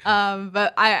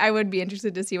 But I would be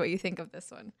interested to see what you think of this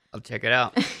one. I'll check it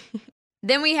out.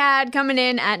 Then we had coming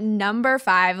in at number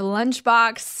 5,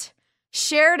 Lunchbox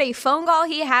shared a phone call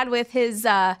he had with his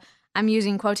I'm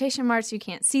using quotation marks, you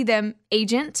can't see them,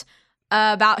 agent,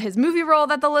 about his movie role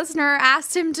that the listener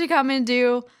asked him to come and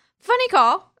do. Funny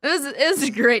call. It was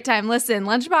a great time. Listen,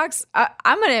 Lunchbox,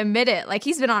 I'm going to admit it. Like,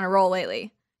 he's been on a roll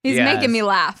lately. He's making me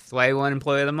laugh. That's why he won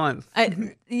Employee of the Month.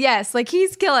 Yes, like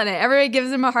he's killing it. Everybody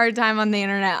gives him a hard time on the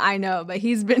internet. I know, but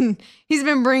he's been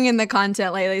bringing the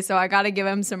content lately, so I got to give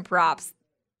him some props.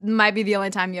 Might be the only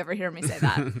time you ever hear me say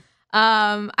that.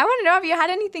 I want to know if you had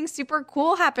anything super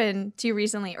cool happen to you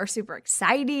recently, or super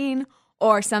exciting,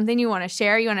 or something you want to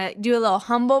share. You want to do a little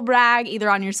humble brag, either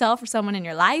on yourself or someone in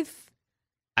your life.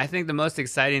 I think the most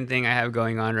exciting thing I have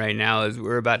going on right now is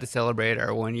we're about to celebrate our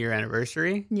 1-year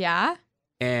anniversary. Yeah.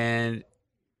 And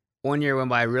 1 year went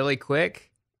by really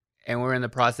quick, and we're in the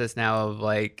process now of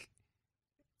like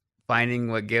finding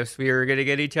what gifts we were going to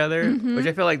get each other, which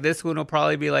I feel like this one will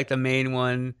probably be like the main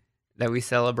one that we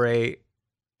celebrate.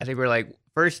 I think we're like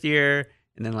first year,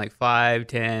 and then like 5,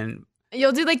 10.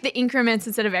 You'll do like the increments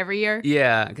instead of every year?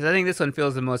 Yeah, because I think this one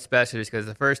feels the most special just because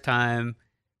the first time,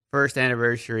 first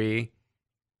anniversary.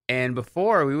 And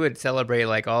before, we would celebrate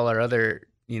like all our other,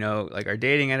 like our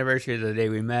dating anniversary, the day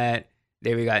we met,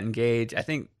 day we got engaged. I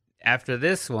think after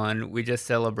this one, we just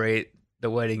celebrate the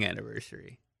wedding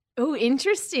anniversary. Oh,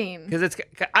 interesting. Because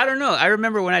I don't know. I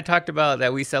remember when I talked about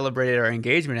that we celebrated our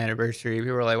engagement anniversary,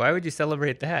 people were like, why would you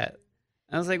celebrate that?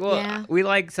 I was like, well, we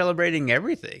like celebrating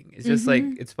everything. It's just like,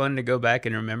 it's fun to go back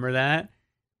and remember that.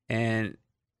 And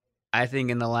I think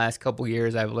in the last couple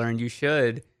years, I've learned you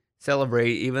should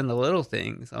celebrate even the little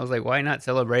things. I was like, why not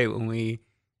celebrate when we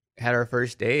had our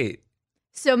first date?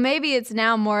 So maybe it's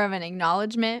now more of an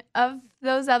acknowledgement of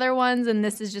those other ones, and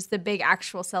this is just a big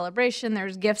actual celebration.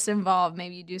 There's gifts involved.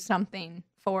 Maybe you do something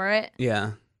for it.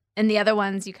 Yeah. And the other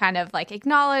ones you kind of like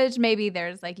acknowledge. Maybe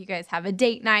there's like you guys have a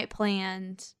date night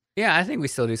planned. Yeah, I think we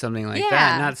still do something like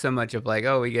that. Not so much of like,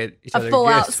 oh, we get each other a full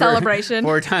out gifts celebration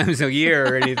 4 times a year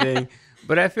or anything.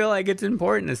 But I feel like it's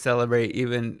important to celebrate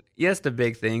even, yes, the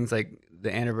big things like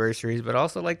the anniversaries, but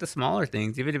also like the smaller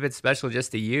things. Even if it's special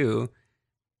just to you,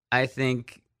 I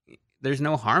think there's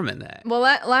no harm in that. Well,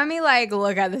 let me like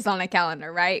look at this on a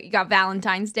calendar, right? You got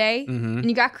Valentine's Day and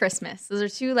you got Christmas. Those are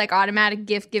 2 like automatic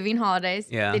gift giving holidays.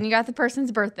 Yeah. Then you got the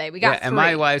person's birthday. We got 3. And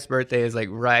my wife's birthday is like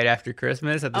right after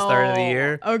Christmas at the start of the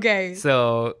year. Okay.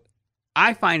 So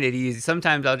I find it easy.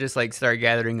 Sometimes I'll just like start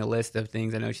gathering a list of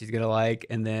things I know she's going to like.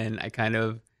 And then I kind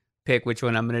of pick which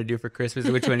one I'm going to do for Christmas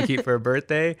and which one to keep for her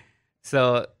birthday.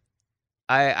 So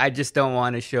I just don't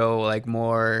want to show like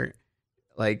more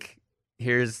like,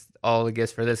 here's all the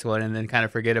gifts for this one, and then kind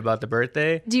of forget about the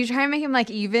birthday. Do you try and make him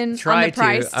like even on the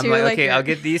price too? I'm like, okay, I'll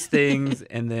get these things,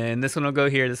 and then this one will go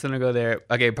here, this one will go there.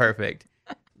 Okay, perfect.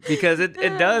 Because it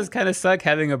does kind of suck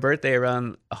having a birthday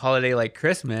around a holiday like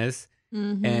Christmas,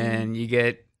 and you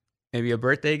get maybe a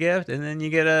birthday gift, and then you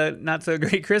get a not so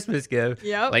great Christmas gift.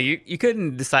 Yep. Like you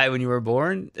couldn't decide when you were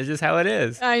born. It's just how it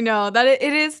is. I know that it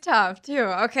is tough too.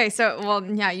 Okay, so well,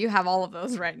 yeah, you have all of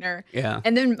those right now. Yeah.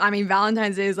 And then I mean,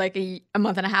 Valentine's Day is like a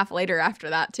month and a half later after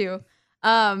that too.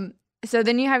 So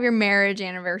then you have your marriage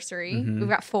anniversary. We've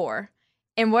got 4.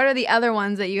 And what are the other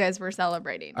ones that you guys were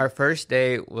celebrating? Our first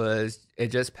date it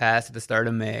just passed at the start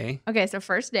of May. Okay, so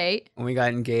first date. When we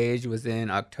got engaged was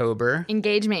in October.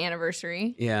 Engagement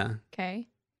anniversary. Yeah. Okay.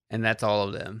 And that's all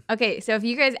of them. Okay, so if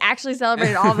you guys actually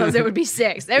celebrated all of those, it would be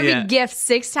 6. There would be gifts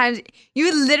 6 times. You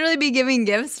would literally be giving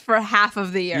gifts for half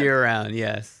of the year. Year round,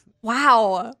 yes.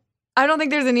 Wow. I don't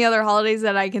think there's any other holidays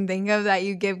that I can think of that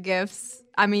you give gifts.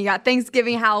 I mean, you got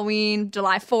Thanksgiving, Halloween,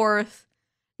 July 4th.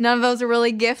 None of those are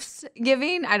really gifts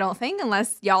giving, I don't think,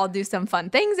 unless y'all do some fun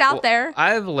things out there.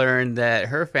 I've learned that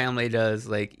her family does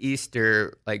like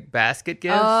Easter like basket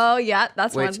gifts. Oh, yeah,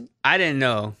 that's which one. I didn't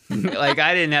know. Like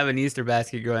I didn't have an Easter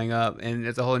basket growing up, and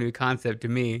it's a whole new concept to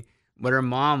me. But her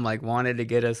mom like wanted to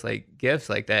get us like gifts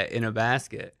like that in a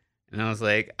basket. And I was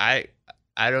like, I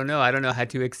don't know. I don't know how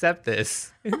to accept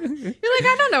this. You're like,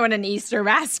 I don't know what an Easter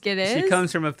basket is. She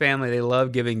comes from a family, they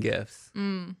love giving gifts.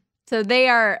 So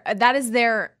that is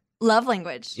their love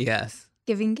language. Yes.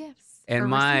 Giving gifts. And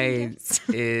mine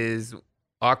is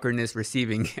awkwardness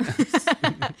receiving gifts.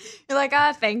 You're like,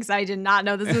 thanks. I did not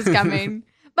know this was coming.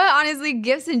 But honestly,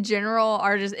 gifts in general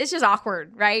it's just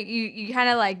awkward, right? You kind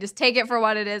of like just take it for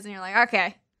what it is and you're like,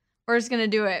 okay, we're just going to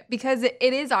do it because it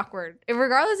is awkward.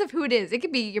 Regardless of who it is, it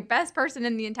could be your best person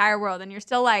in the entire world and you're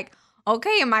still like,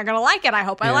 okay, am I going to like it? I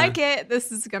hope I like it.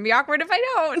 This is going to be awkward if I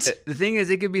don't. The thing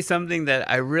is, it could be something that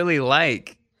I really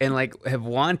like and like have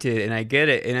wanted and I get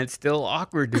it and it's still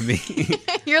awkward to me.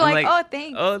 You're like, oh,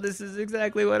 thanks. Oh, this is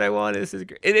exactly what I want. This is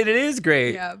great. It is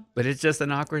great, but it's just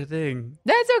an awkward thing.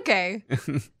 That's okay.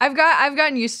 I've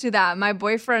gotten used to that. My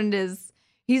boyfriend he's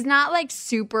He's not like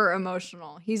super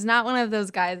emotional. He's not one of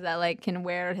those guys that like can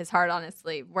wear his heart on his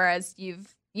sleeve. Whereas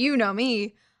you know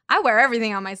me, I wear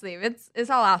everything on my sleeve. It's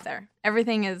all out there.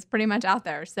 Everything is pretty much out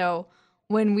there. So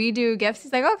when we do gifts,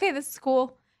 he's like, okay, this is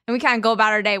cool. And we kind of go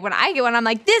about our day. When I get one, I'm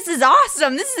like, this is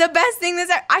awesome. This is the best thing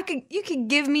you could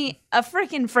give me a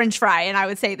freaking French fry and I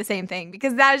would say the same thing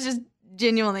because that is just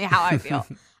genuinely how I feel.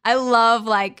 I love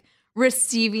like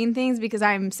receiving things because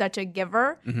I'm such a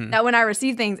giver that when I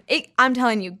receive things, I'm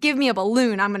telling you, give me a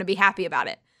balloon. I'm going to be happy about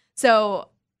it. So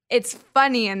it's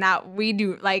funny in that we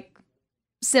do like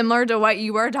similar to what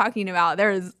you were talking about.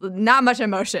 There's not much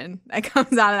emotion that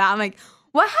comes out of that. I'm like,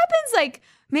 what happens like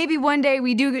maybe one day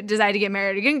we do decide to get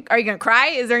married? Are you going to cry?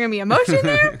 Is there going to be emotion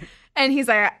there? And he's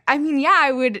like, I mean, yeah,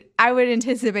 I would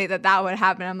anticipate that would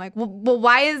happen. I'm like, well,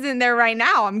 why isn't there right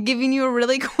now? I'm giving you a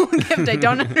really cool gift. I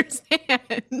don't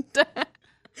understand.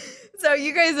 So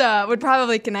you guys would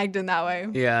probably connect in that way.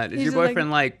 Yeah. Does your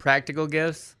boyfriend like practical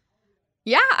gifts?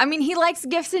 Yeah. I mean, he likes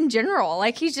gifts in general.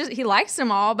 Like he likes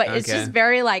them all, but it's just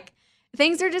very like,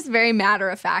 things are just very matter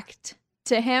of fact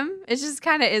to him. It just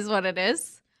kind of is what it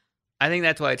is. I think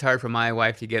that's why it's hard for my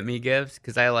wife to get me gifts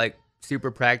because I like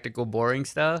super practical, boring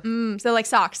stuff. So like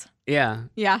socks. Yeah.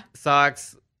 Yeah.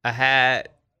 Socks, a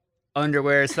hat,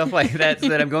 underwear, stuff like that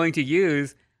that I'm going to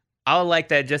use. I'll like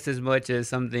that just as much as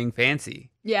something fancy.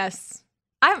 Yes.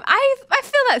 I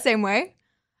feel that same way.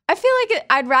 I feel like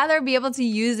I'd rather be able to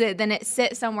use it than it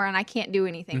sit somewhere and I can't do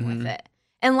anything with it.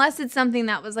 Unless it's something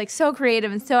that was like so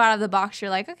creative and so out of the box.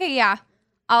 You're like, okay, yeah,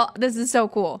 this is so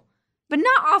cool. But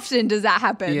not often does that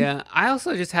happen. Yeah, I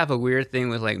also just have a weird thing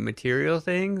with like material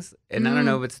things. And I don't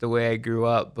know if it's the way I grew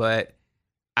up, but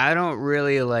I don't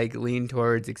really like lean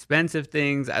towards expensive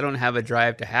things. I don't have a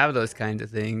drive to have those kinds of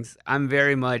things. I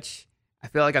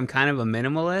feel like I'm kind of a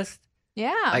minimalist.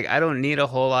 Yeah. Like I don't need a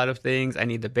whole lot of things. I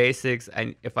need the basics.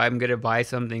 If I'm going to buy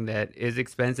something that is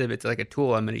expensive, it's like a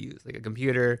tool I'm going to use, like a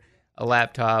computer, a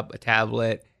laptop, a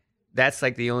tablet. That's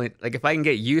like the only, like if I can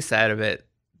get use out of it,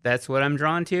 that's what I'm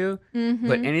drawn to.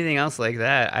 But anything else like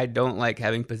that, I don't like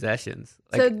having possessions.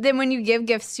 Like, so then when you give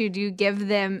gifts do you give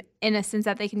them in a sense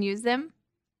that they can use them?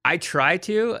 I try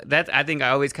to. I think I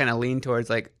always kind of lean towards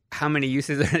like, how many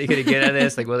uses are they going to get out of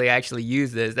this? Like, will they actually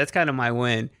use this? That's kind of my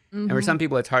win. And for some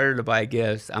people, it's harder to buy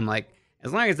gifts. I'm like,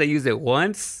 as long as they use it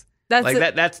once,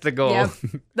 that's the goal. Yep,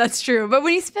 that's true. But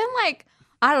when you spend like,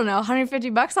 I don't know,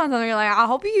 $150 on something, you're like, I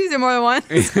hope you use it more than once.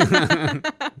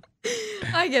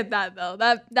 I get that though.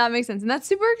 That makes sense. And that's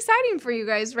super exciting for you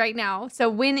guys right now. So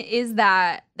when is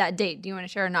that date? Do you want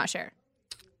to share or not share?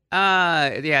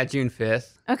 Yeah, June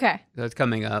 5th. Okay. So it's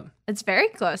coming up. It's very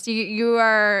close. We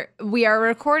are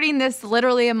recording this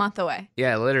literally a month away.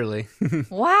 Yeah, literally.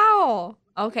 Wow.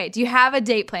 Okay. Do you have a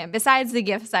date plan besides the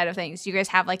gift side of things? Do you guys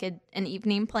have like an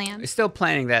evening plan? We're still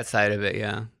planning that side of it,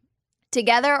 yeah.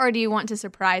 Together, or do you want to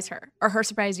surprise her or her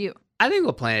surprise you? I think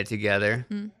we'll plan it together.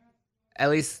 At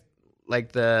least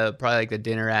like probably the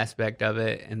dinner aspect of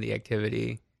it and the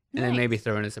activity, and then maybe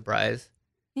throw in a surprise.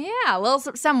 Yeah, a little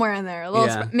somewhere in there.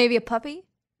 Maybe a puppy?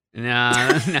 No,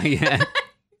 not yet.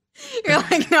 You're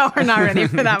like, no, we're not ready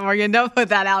for that, Morgan. Don't put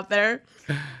that out there.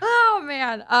 Oh,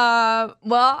 man.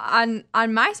 Well,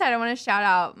 on my side, I want to shout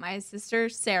out my sister,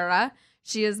 Sarah.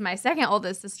 She is my second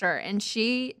oldest sister, and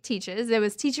she teaches. It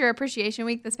was Teacher Appreciation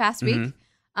Week this past week,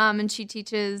 and she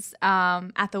teaches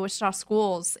at the Wichita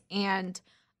schools. And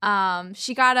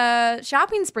she got a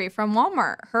shopping spree from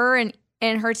Walmart. Her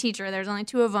and her teacher, there's only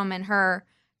two of them in her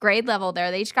grade level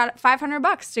there. They each got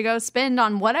 $500 to go spend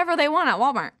on whatever they want at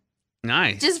Walmart.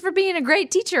 Nice. Just for being a great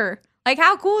teacher. Like,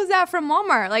 how cool is that from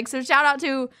Walmart? Like, so shout out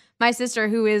to my sister,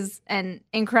 who is an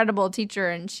incredible teacher,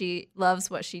 and she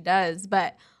loves what she does.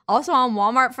 But also on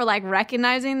Walmart for, like,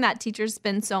 recognizing that teachers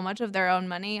spend so much of their own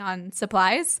money on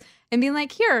supplies and being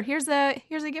like, here's a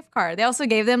gift card. They also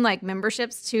gave them, like,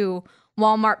 memberships to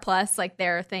Walmart Plus, like,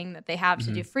 their thing that they have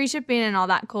to do free shipping and all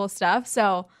that cool stuff.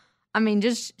 So, I mean,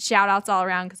 just shout outs all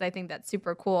around because I think that's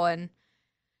super cool. And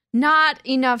not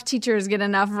enough teachers get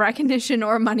enough recognition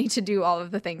or money to do all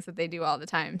of the things that they do all the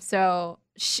time. So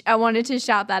I wanted to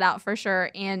shout that out for sure.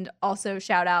 And also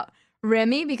shout out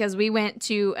Remy, because we went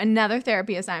to another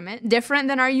therapy assignment, different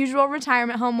than our usual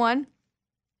retirement home one.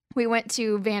 We went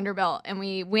to Vanderbilt, and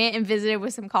we went and visited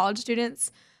with some college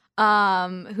students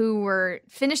who were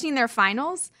finishing their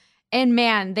finals. And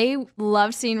man, they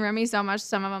loved seeing Remy so much.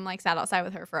 Some of them like sat outside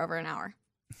with her for over an hour.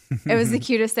 It was the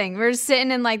cutest thing. We were just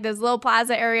sitting in like this little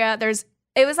plaza area.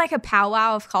 It was like a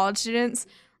powwow of college students.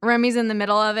 Remy's in the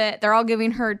middle of it. They're all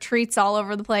giving her treats all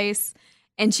over the place.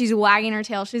 And she's wagging her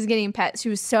tail. She's getting pet. She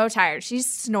was so tired. She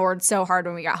snored so hard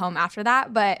when we got home after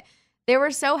that. But they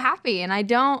were so happy. And I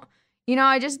don't,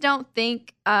 I just don't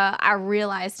think I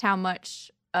realized how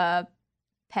much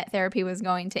pet therapy was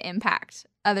going to impact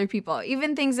other people.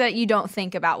 Even things that you don't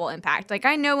think about will impact. Like,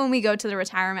 I know when we go to the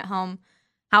retirement home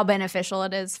how beneficial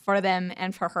it is for them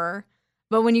and for her.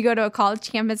 But when you go to a college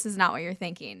campus, it's not what you're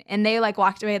thinking. And they like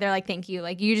walked away. They're like, thank you.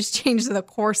 Like, you just changed the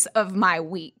course of my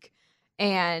week.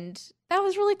 And that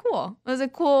was really cool. It was a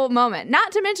cool moment.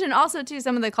 Not to mention also, too,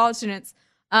 some of the college students,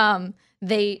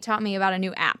 they taught me about a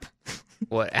new app.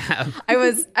 What app?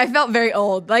 I felt very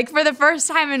old. Like, for the first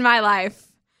time in my life,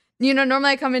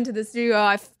 normally I come into the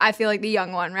studio, I feel like the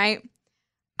young one, right?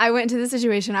 I went into the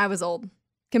situation, I was old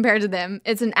compared to them.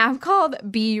 It's an app called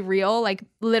Be Real, like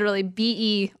literally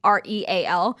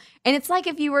BEREAL. And it's like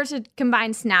if you were to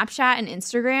combine Snapchat and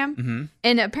Instagram. Mm-hmm.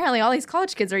 And apparently all these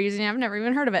college kids are using it. I've never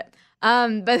even heard of it.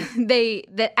 But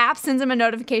the app sends them a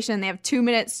notification. They have 2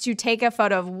 minutes to take a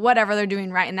photo of whatever they're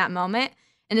doing right in that moment.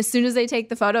 And as soon as they take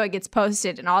the photo, it gets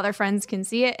posted and all their friends can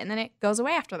see it. And then it goes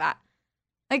away after that.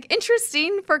 Like,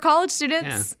 interesting for college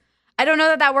students. Yeah. I don't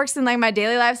know that works in like my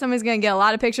daily life. Somebody's going to get a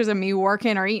lot of pictures of me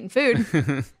working or eating food.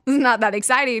 It's not that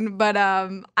exciting, but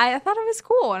I thought it was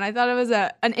cool. And I thought it was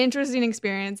an interesting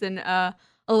experience and a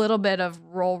little bit of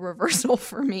role reversal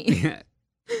for me. Yeah.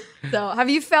 So have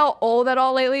you felt old at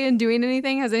all lately in doing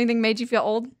anything? Has anything made you feel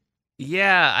old?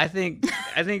 Yeah, I think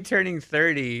turning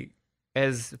 30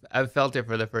 I've felt it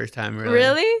for the first time, really.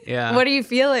 Really? Yeah. What are you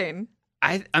feeling?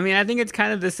 I mean, I think it's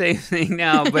kind of the same thing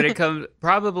now, but it comes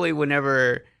probably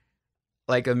whenever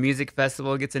like a music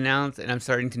festival gets announced and I'm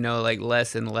starting to know like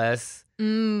less and less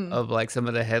of like some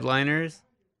of the headliners.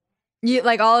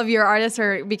 Like all of your artists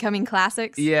are becoming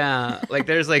classics? Yeah. Like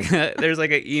there's like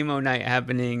an emo night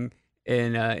happening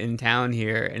in town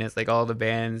here, and it's like all the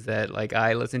bands that like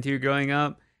I listened to growing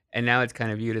up. And now it's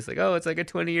kind of viewed as like, oh, it's like a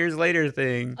 20 years later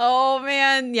thing. Oh,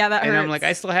 man. Yeah, that hurts. And I'm like,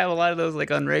 I still have a lot of those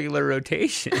like on regular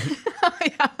rotation.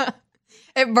 Yeah.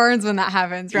 It burns when that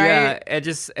happens, right? Yeah, it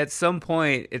just at some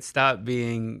point it stopped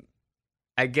being,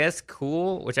 I guess,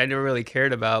 cool, which I never really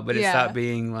cared about, but it stopped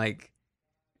being like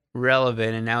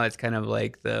relevant, and now it's kind of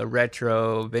like the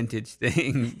retro vintage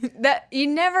thing. That you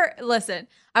never listen.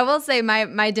 I will say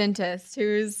my dentist,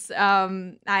 who's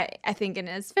I think in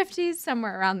his 50s,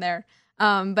 somewhere around there.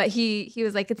 But he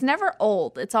was like, it's never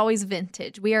old. It's always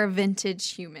vintage. We are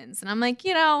vintage humans. And I'm like,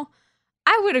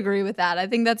 I would agree with that. I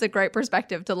think that's a great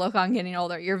perspective to look on getting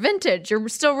older. You're vintage. You're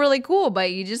still really cool,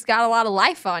 but you just got a lot of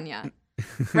life on you.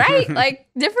 Right? Like,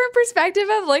 different perspective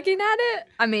of looking at it.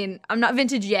 I mean, I'm not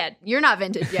vintage yet. You're not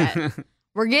vintage yet.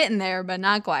 We're getting there, but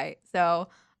not quite. So,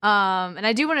 and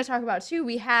I do want to talk about, too,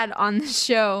 we had on the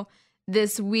show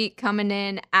this week coming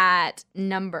in at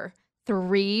number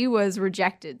 3 was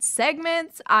rejected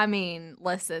segments. I mean,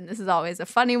 listen, this is always a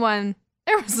funny one.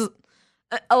 There was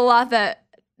a lot that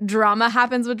drama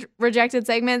happens with rejected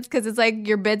segments because it's like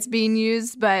your bit's being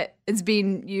used, but it's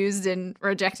being used in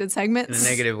rejected segments. In a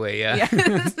negative way, yeah.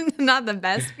 Yeah, not the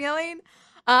best feeling.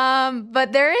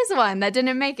 But there is one that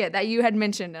didn't make it that you had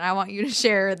mentioned, and I want you to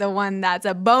share the one that's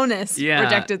a bonus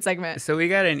rejected segment. So we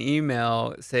got an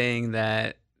email saying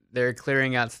that they're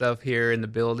clearing out stuff here in the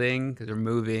building because they're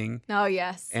moving. Oh,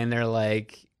 yes. And they're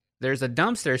like, there's a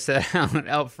dumpster set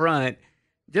out front.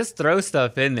 Just throw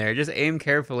stuff in there. Just aim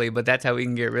carefully, but that's how we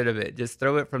can get rid of it. Just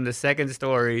throw it from the second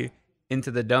story into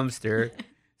the dumpster.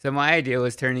 So my idea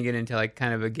was turning it into like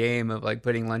kind of a game of like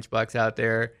putting Lunchbox out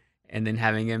there and then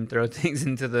having him throw things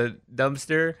into the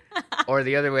dumpster. Or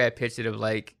the other way I pitched it of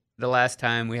like the last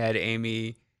time we had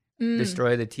Amy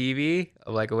destroy the TV,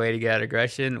 of like a way to get out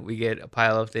aggression. We get a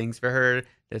pile of things for her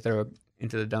to throw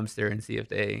into the dumpster and see if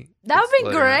they that would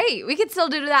be great. We could still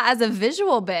do that as a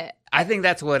visual bit. I think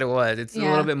that's what it was. It's a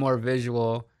little bit more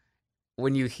visual.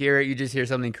 When you hear it, you just hear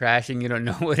something crashing. You don't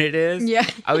know what it is. Yeah.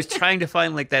 I was trying to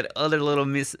find like that other little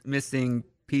missing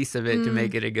piece of it to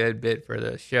make it a good bit for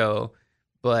the show,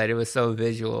 but it was so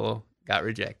visual, got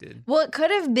rejected. Well, it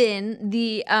could have been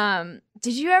the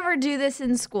did you ever do this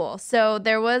in school? So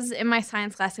there was in my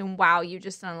science class, and wow, you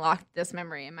just unlocked this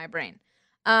memory in my brain.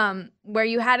 Where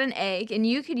you had an egg and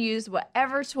you could use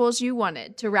whatever tools you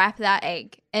wanted to wrap that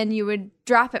egg, and you would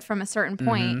drop it from a certain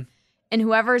point, and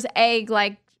whoever's egg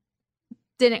like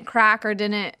didn't crack or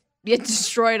didn't get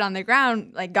destroyed on the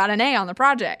ground, like got an A on the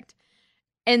project.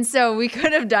 And so we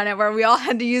could have done it where we all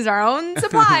had to use our own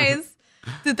supplies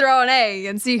to throw an egg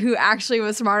and see who actually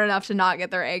was smart enough to not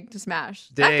get their egg to smash.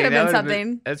 That could have been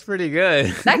something. That's pretty good.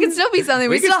 That could still be something.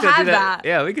 We still have that.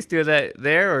 Yeah, we could do that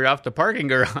there or off the parking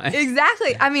garage.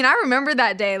 Exactly. I mean, I remember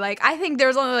that day. Like, I think there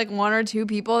was only like 1 or 2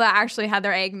 people that actually had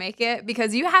their egg make it,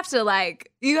 because you have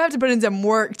to put in some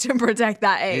work to protect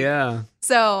that egg. Yeah.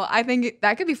 So I think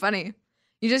that could be funny.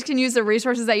 You just can use the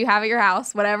resources that you have at your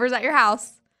house, whatever's at your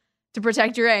house, to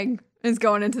protect your egg is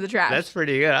going into the trash. That's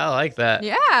pretty good. I like that.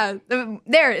 Yeah.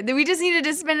 There. We just needed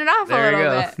to spin it off a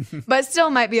little bit. But still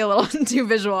might be a little too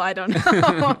visual. I don't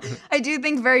know. I do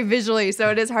think very visually, so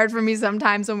it is hard for me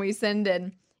sometimes when we send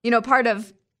in. Part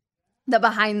of the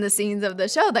behind the scenes of the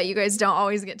show that you guys don't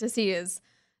always get to see is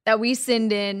that we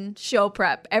send in show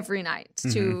prep every night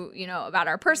to, about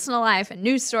our personal life and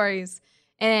news stories.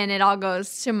 And it all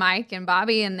goes to Mike and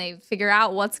Bobby, and they figure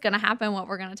out what's going to happen, what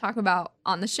we're going to talk about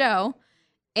on the show.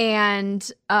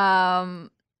 And I'm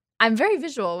very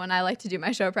visual when I like to do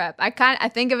my show prep. I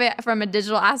think of it from a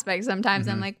digital aspect sometimes.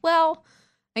 I'm like, well,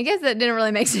 I guess that didn't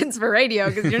really make sense for radio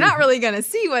because you're not really going to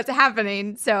see what's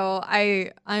happening. So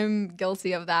I'm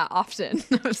guilty of that often,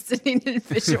 of sitting in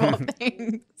visual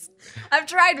things. I've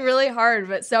tried really hard,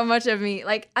 but so much of me,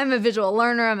 I'm a visual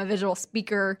learner, I'm a visual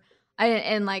speaker,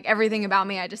 and everything about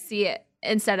me, I just see it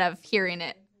instead of hearing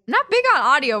it. I'm not big on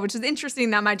audio, which is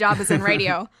interesting that my job is in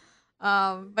radio.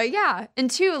 But yeah,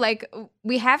 and two,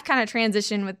 we have kind of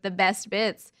transitioned with the best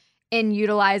bits in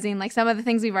utilizing some of the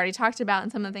things we've already talked about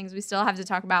and some of the things we still have to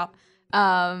talk about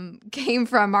came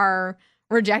from our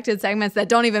rejected segments that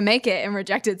don't even make it in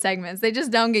rejected segments. They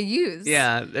just don't get used.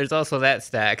 Yeah, there's also that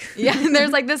stack. Yeah, and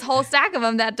there's this whole stack of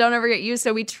them that don't ever get used.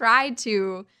 So we tried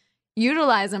to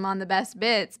utilize them on the best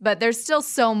bits, but there's still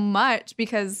so much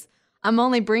because I'm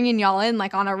only bringing y'all in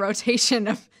on a rotation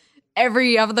of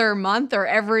every other month or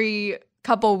every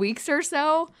couple weeks or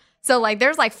so. So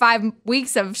there's 5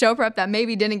 weeks of show prep that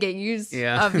maybe didn't get used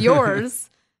of yours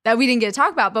that we didn't get to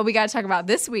talk about, but we got to talk about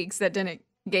this week's that didn't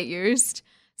get used.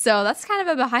 So that's kind of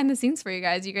a behind the scenes for you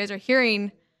guys. You guys are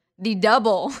hearing the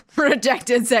double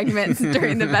rejected segments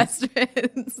during the best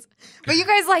bits. But you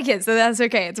guys like it, so that's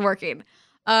okay. It's working.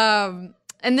 And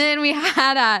then we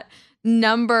had at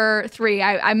number 3,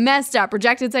 I messed up.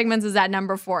 Rejected segments is at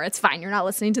number 4. It's fine. You're not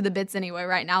listening to the bits anyway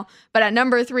right now. But at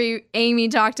number 3, Amy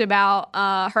talked about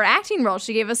her acting role.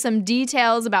 She gave us some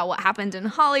details about what happened in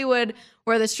Hollywood,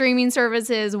 where the streaming service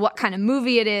is, what kind of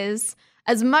movie it is.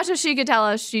 As much as she could tell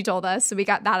us, she told us. So we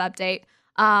got that update.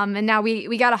 And now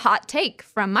we got a hot take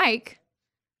from Mike,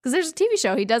 because there's a TV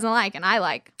show he doesn't like and I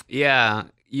like. Yeah.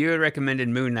 You had recommended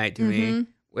Moon Knight to me,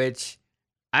 which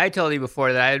I told you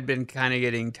before that I had been kind of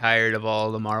getting tired of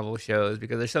all the Marvel shows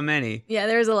because there's so many. Yeah,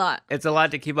 there's a lot. It's a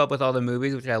lot to keep up with all the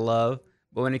movies, which I love.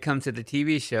 But when it comes to the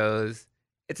TV shows,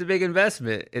 it's a big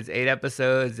investment. It's 8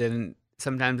 episodes, and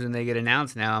sometimes when they get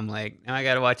announced now, I'm like, now I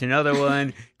got to watch another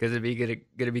one because it'd be going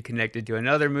to be connected to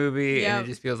another movie, and it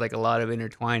just feels like a lot of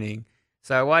intertwining.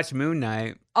 So I watched Moon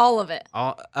Knight. All of it?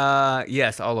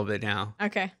 Yes, all of it now.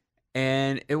 Okay.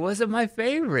 And it wasn't my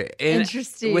favorite. And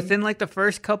interesting. Within the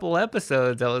first couple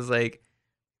episodes, I was like,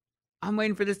 I'm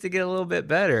waiting for this to get a little bit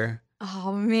better.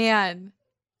 Oh, man.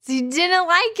 So you didn't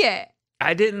like it?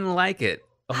 I didn't like it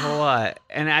a whole lot.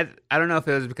 And I don't know if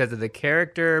it was because of the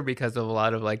character, because of a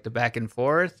lot of the back and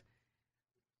forth,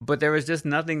 but there was just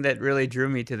nothing that really drew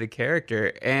me to the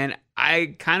character. And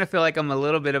I kind of feel like I'm a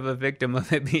little bit of a victim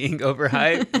of it being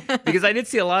overhyped because I did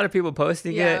see a lot of people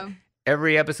posting it.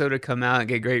 Every episode would come out and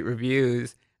get great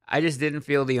reviews. I just didn't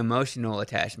feel the emotional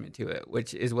attachment to it,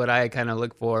 which is what I kind of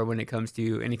look for when it comes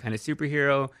to any kind of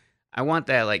superhero. I want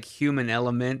that human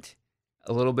element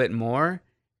a little bit more.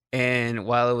 And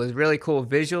while it was really cool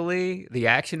visually, the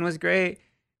action was great,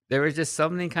 there was just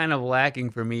something kind of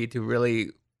lacking for me to really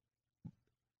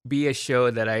be a show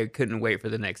that I couldn't wait for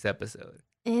the next episode.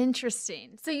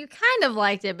 Interesting. So you kind of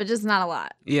liked it, but just not a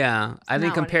lot. Yeah. I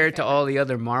think compared to all the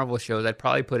other Marvel shows, I'd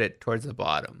probably put it towards the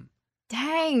bottom.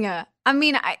 Dang. I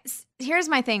mean, here's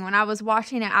my thing. When I was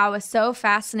watching it, I was so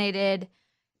fascinated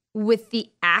with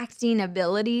the acting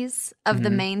abilities of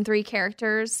the main 3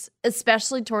 characters,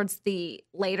 especially towards the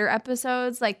later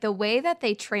episodes. The way that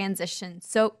they transitioned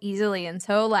so easily and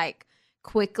so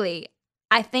quickly.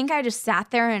 I think I just sat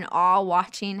there in awe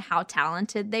watching how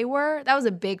talented they were. That was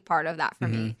a big part of that for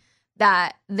me,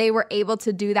 that they were able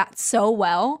to do that so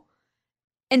well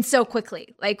and so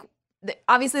quickly.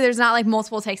 Obviously, there's not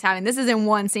multiple takes happening. This is in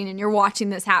one scene, and you're watching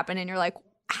this happen, and you're like,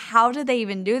 how did they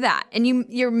even do that? And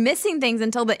you're missing things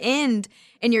until the end,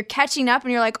 and you're catching up,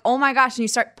 and you're like, oh my gosh, and you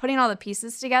start putting all the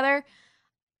pieces together.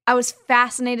 I was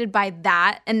fascinated by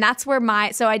that, and that's where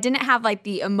so I didn't have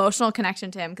the emotional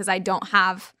connection to him because I don't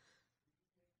have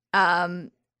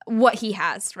what he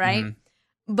has, right?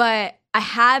 But I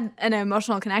had an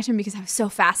emotional connection because I was so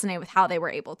fascinated with how they were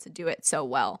able to do it so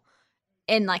well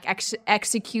and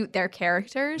execute their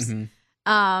characters.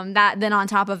 That then on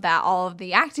top of that, all of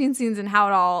the acting scenes and how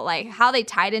it all how they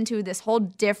tied into this whole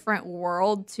different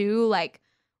world too,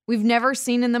 we've never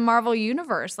seen in the Marvel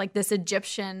universe, this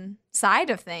Egyptian side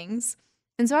of things.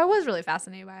 And so I was really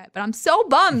fascinated by it. But I'm so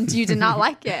bummed you did not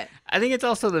like it. I think it's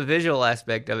also the visual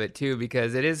aspect of it, too,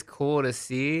 because it is cool to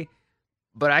see.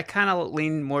 But I kind of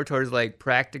lean more towards, like,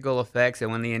 practical effects.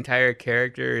 And when the entire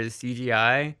character is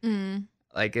CGI,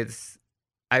 like,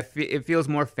 it feels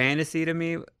more fantasy to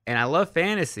me. And I love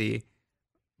fantasy,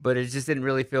 but it just didn't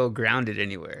really feel grounded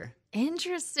anywhere.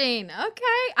 Interesting.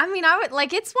 Okay. I mean, I would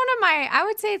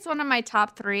say it's one of my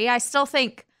top 3. I still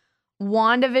think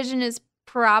WandaVision is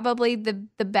probably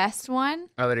the best one.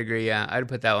 I would agree. Yeah, I'd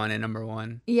put that one in number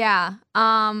 1. Yeah.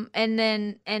 And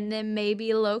then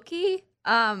maybe Loki.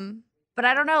 But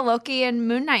I don't know. Loki and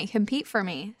Moon Knight compete for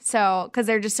me. So because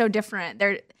they're just so different.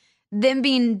 Them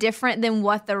being different than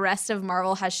what the rest of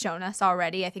Marvel has shown us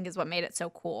already, I think is what made it so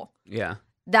cool. Yeah.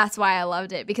 That's why I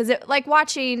loved it, because it, like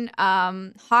watching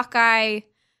Hawkeye,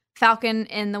 Falcon,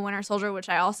 and the Winter Soldier, which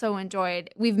I also enjoyed.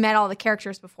 We've met all the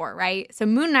characters before, right? So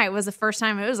Moon Knight was the first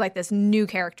time it was like this new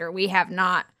character we have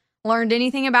not learned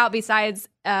anything about besides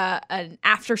an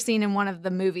after scene in one of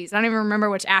the movies. I don't even remember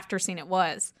which after scene it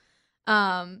was.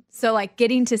 So like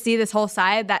getting to see this whole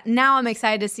side, that now I'm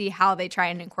excited to see how they try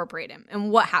and incorporate him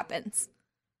and what happens.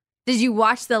 Did you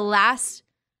watch the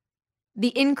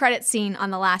end credit scene on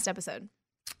the last episode?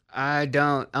 I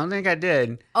don't think I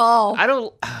did. Oh.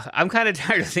 I'm kind of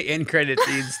tired of the end credit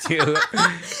scenes too.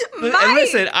 And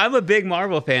listen, I'm a big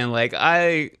Marvel fan. Like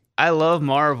I love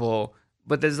Marvel,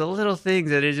 but there's a little things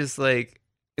that are just like,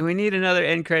 we need another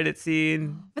end credit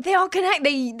scene. But they all connect.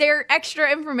 They're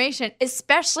extra information,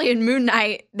 especially in Moon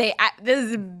Knight. This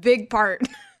is a big part.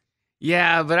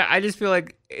 Yeah, but I just feel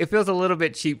like it feels a little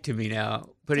bit cheap to me now,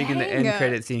 putting in the end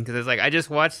credit scene, because it's like I just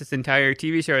watched this entire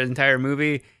TV show, this entire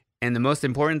movie, and the most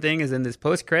important thing is in this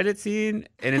post-credit scene,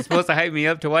 and it's supposed to hype me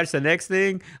up to watch the next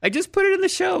thing. Like, just put it in the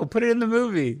show. Put it in the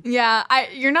movie. Yeah,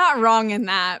 you're not wrong in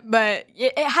that, but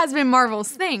it has been Marvel's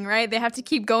thing, right? They have to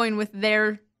keep going with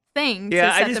their thing. Yeah,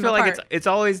 to set I just them feel apart. like it's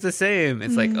always the same.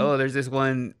 It's like, oh, there's this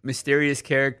one mysterious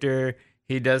character.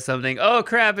 He does something. Oh,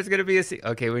 crap, it's going to be a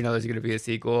sequel. Okay, we know there's going to be a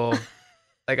sequel.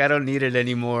 Like, I don't need it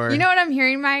anymore. You know what I'm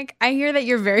hearing, Mike? I hear that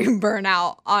you're very burnt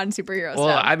out on superhero stuff.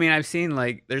 Well, I mean, I've seen,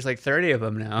 like, there's like 30 of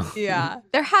them now. Yeah.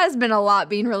 There has been a lot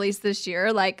being released this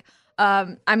year. Like,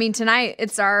 I mean, tonight,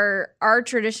 it's our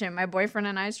tradition, my boyfriend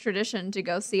and I's tradition, to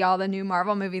go see all the new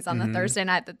Marvel movies on the Thursday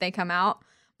night that they come out.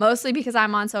 Mostly because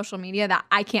I'm on social media that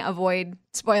I can't avoid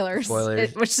spoilers.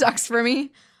 Which sucks for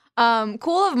me.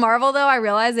 Cool of Marvel, though, I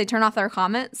realize they turn off their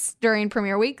comments during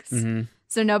premiere weeks.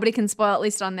 So nobody can spoil, at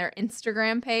least on their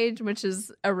Instagram page, which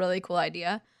is a really cool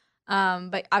idea.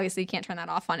 But obviously you can't turn that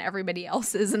off on everybody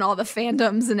else's and all the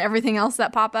fandoms and everything else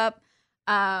that pop up.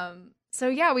 So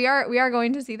yeah, we are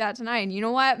going to see that tonight. And you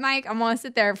know what, Mike? I want to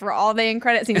sit there for all the end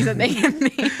credit scenes that they give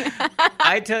me.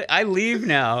 I leave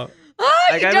now. Oh,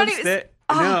 like, I don't even...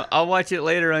 No, I'll watch it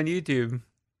later on YouTube.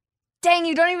 Dang,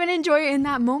 you don't even enjoy it in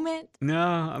that moment? No,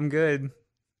 I'm good.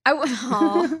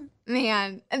 Oh,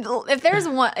 man. If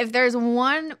there's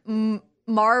one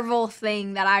Marvel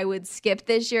thing that I would skip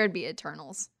this year, it'd be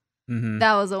Eternals.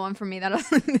 That was the one for me.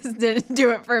 This didn't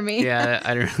do it for me. Yeah,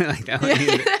 I didn't really like that one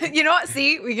either. You know what?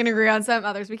 See, we can agree on some,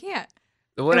 others we can't.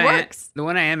 The one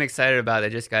I am excited about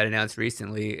that just got announced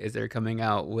recently is they're coming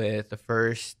out with the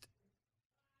first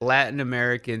Latin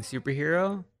American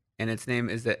superhero, and its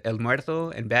name is El Muerto,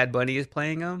 and Bad Bunny is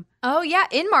playing him. Oh yeah,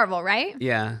 in Marvel, right?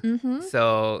 Yeah.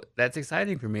 So that's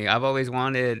exciting for me. I've always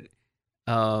wanted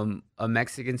a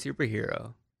Mexican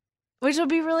superhero, which will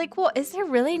be really cool. Is there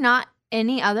really not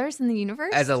any others in the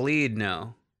universe as a lead?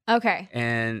 No. Okay.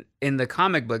 And in the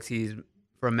comic books, he's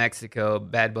from Mexico.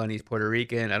 Bad Bunny's Puerto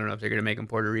Rican. I don't know if they're gonna make him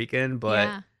Puerto Rican, but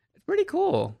it's pretty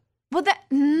cool. Well,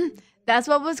 that's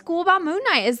what was cool about Moon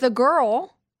Knight, is the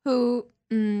girl who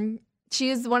she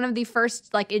is one of the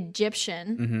first like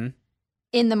Egyptian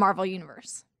in the Marvel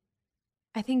universe.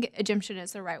 I think Egyptian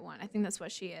is the right one. I think that's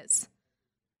what she is.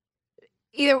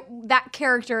 Either that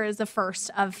character is the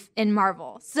first in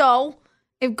Marvel. So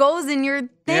it goes in your thing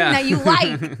that you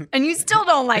like and you still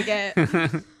don't like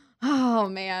it. Oh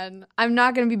man, I'm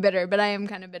not going to be bitter, but I am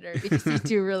kind of bitter because you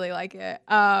do really like it.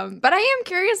 But I am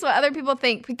curious what other people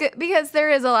think because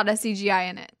there is a lot of CGI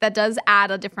in it that does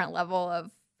add a different level of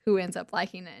who ends up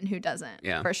liking it and who doesn't,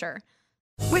 for sure.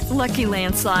 With Lucky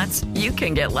Land Slots, you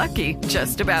can get lucky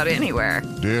just about anywhere.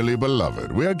 Dearly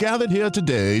beloved, we are gathered here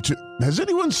today to... Has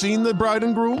anyone seen the bride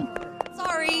and groom?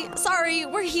 Sorry,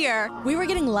 we're here. We were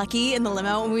getting lucky in the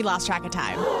limo and we lost track of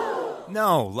time.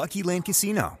 No, Lucky Land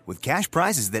Casino, with cash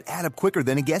prizes that add up quicker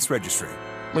than a guest registry.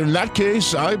 In that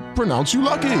case, I pronounce you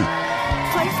lucky.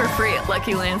 Play for free at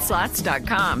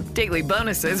LuckyLandSlots.com. Daily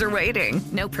bonuses are waiting.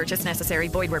 No purchase necessary.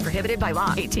 Void where prohibited by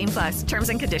law. 18+. Terms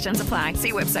and conditions apply.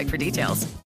 See website for details.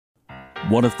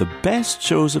 One of the best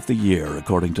shows of the year,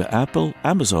 according to Apple,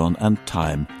 Amazon, and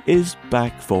Time, is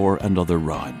back for another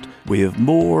round. We have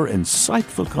more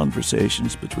insightful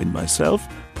conversations between myself,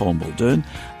 Paul Muldoon,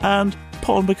 and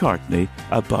Paul McCartney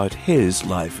about his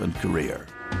life and career.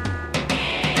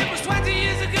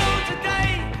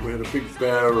 We had a big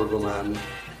bear of a man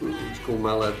who was called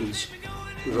Mal Evans,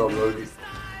 who was our roadie.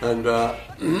 And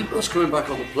I was coming back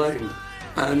on the plane,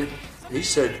 and he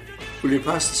said, "Will you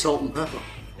pass the salt and pepper?"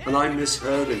 And I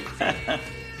misheard him. I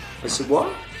said,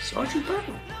 "What? Sergeant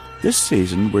Pepper?" This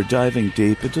season, we're diving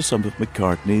deep into some of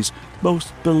McCartney's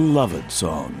most beloved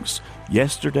songs.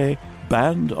 Yesterday,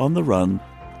 Band on the Run,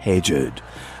 Hey Jude.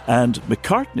 And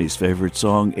McCartney's favourite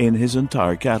song in his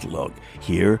entire catalogue,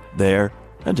 Here, There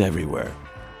and Everywhere.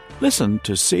 Listen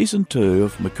to Season 2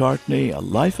 of McCartney, A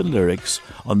Life in Lyrics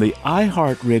on the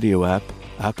iHeartRadio app,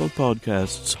 Apple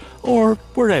Podcasts, or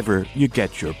wherever you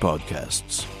get your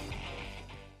podcasts.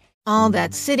 All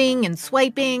that sitting and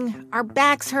swiping, our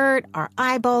backs hurt, our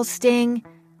eyeballs sting.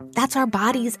 That's our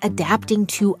bodies adapting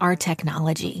to our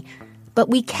technology. But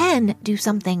we can do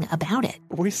something about it.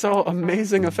 We saw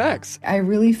amazing effects. I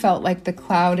really felt like the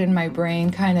cloud in my brain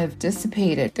kind of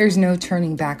dissipated. There's no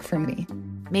turning back for me.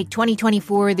 Make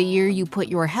 2024 the year you put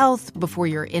your health before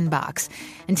your inbox.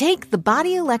 And take the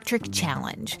Body Electric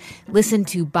Challenge. Listen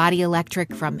to Body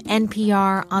Electric from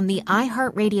NPR on the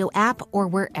iHeartRadio app or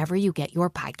wherever you get your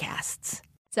podcasts.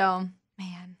 So,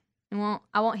 man,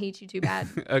 I won't hate you too bad.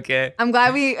 Okay. I'm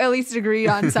glad we at least agree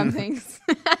on some things.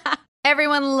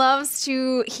 Everyone loves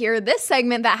to hear this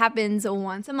segment that happens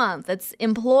once a month. It's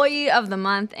Employee of the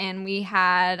Month, and we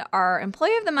had our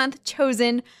Employee of the Month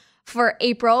chosen for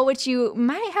April, which you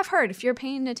might have heard. If you're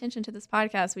paying attention to this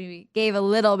podcast, we gave a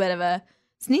little bit of a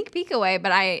sneak peek away,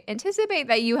 but I anticipate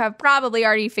that you have probably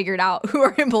already figured out who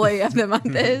our Employee of the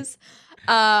Month is,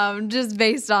 just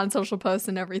based on social posts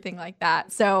and everything like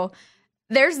that. So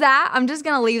there's that. I'm just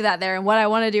going to leave that there. And what I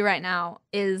want to do right now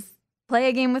is play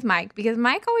a game with Mike, because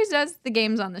Mike always does the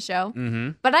games on the show. Mm-hmm.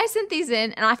 But I sent these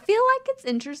in, and I feel like it's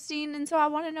interesting, and so I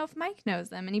want to know if Mike knows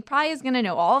them. And he probably is going to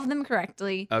know all of them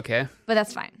correctly. Okay. But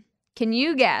that's fine. Can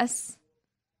you guess,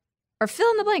 or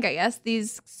fill in the blank, I guess,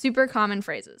 these super common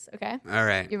phrases, okay? All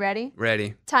right. You ready?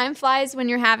 Ready. Time flies when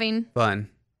you're having fun.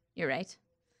 You're right.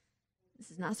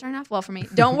 This is not starting off well for me.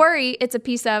 Don't worry, it's a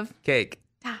piece of cake.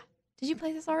 Did you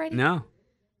play this already? No.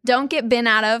 Don't get bent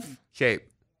out of shape.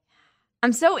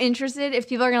 I'm so interested if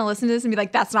people are going to listen to this and be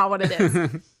like, that's not what it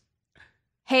is.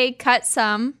 Hey, cut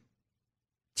some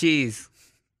cheese.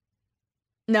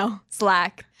 No,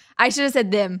 slack. I should have said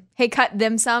them. Hey, cut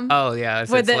them some. Oh, yeah, I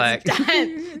said slack.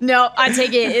 No, I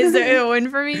take it. Is there a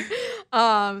win for me?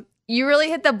 You really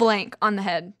hit the blank on the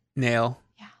head. Nail.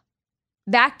 Yeah.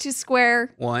 Back to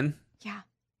square one. Yeah.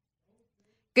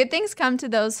 Good things come to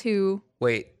those who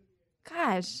wait.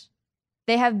 Gosh.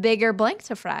 They have bigger blank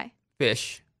to fry.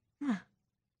 Fish. Huh.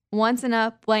 Once in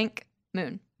a blank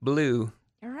moon. Blue.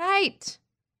 You're right.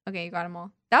 Okay, you got them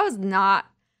all. That was not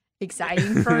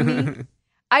exciting for me.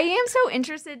 I am so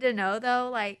interested to know, though,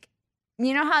 like,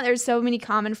 you know how there's so many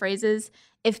common phrases,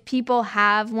 if people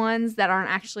have ones that aren't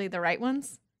actually the right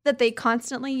ones that they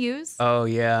constantly use? Oh,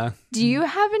 yeah. Do you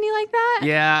have any like that?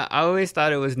 Yeah, I always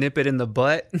thought it was nip it in the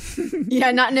butt.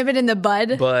 Yeah, not nip it in the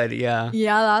bud. Bud, yeah.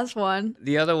 Yeah, that's one.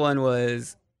 The other one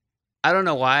was, I don't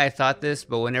know why I thought this,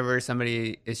 but whenever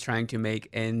somebody is trying to make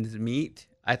ends meet,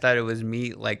 I thought it was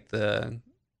meat like the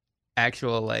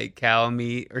actual like cow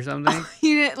meat or something.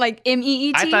 You didn't like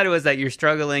MEET? I thought it was that you're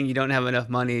struggling, you don't have enough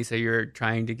money, so you're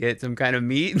trying to get some kind of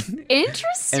meat.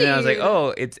 Interesting. And then I was like,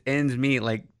 oh, it's ends meet,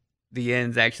 like the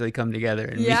ends actually come together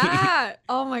and yeah. meet.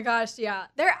 Oh my gosh, yeah.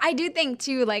 I do think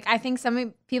too, like I think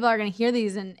some people are gonna hear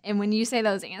these and when you say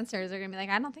those answers, they're gonna be like,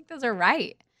 I don't think those are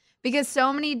right. Because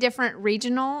so many different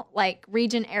region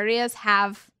areas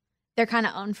have their kind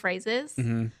of own phrases.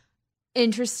 Mm-hmm.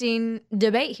 Interesting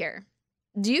debate here.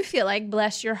 Do you feel like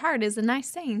bless your heart is a nice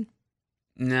saying?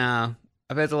 No,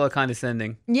 I bet it's a little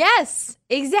condescending. Yes,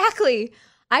 exactly.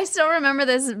 I still remember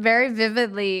this very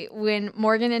vividly when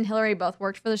Morgan and Hillary both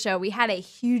worked for the show. We had a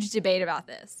huge debate about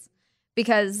this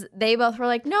because they both were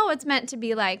like, no, it's meant to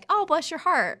be like, oh, bless your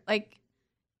heart. Like,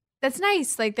 that's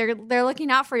nice. Like, they're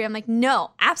looking out for you. I'm like,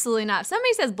 no, absolutely not. If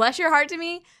somebody says bless your heart to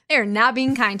me, they are not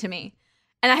being kind to me.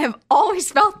 And I have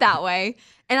always felt that way.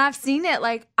 And I've seen it,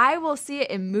 like, I will see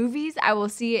it in movies. I will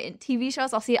see it in TV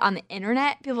shows. I'll see it on the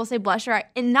internet. People say, bless your heart.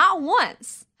 And not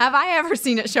once have I ever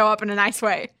seen it show up in a nice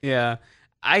way. Yeah.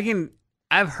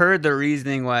 I've heard the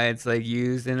reasoning why it's, like,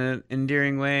 used in an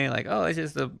endearing way. Like, oh, it's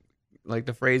just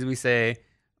the phrase we say.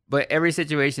 But every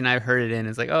situation I've heard it in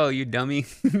is like, oh, you dummy.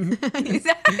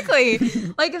 Exactly.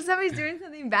 Like if somebody's doing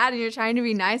something bad and you're trying to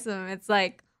be nice to them, it's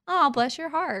like, oh, bless your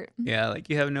heart. Yeah, like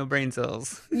you have no brain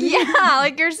cells. Yeah,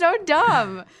 like you're so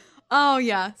dumb. Oh,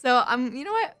 yeah. So, you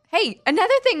know what? Hey,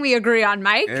 another thing we agree on,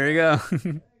 Mike. There you go.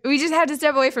 We just have to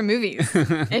step away from movies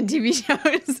and TV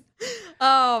shows.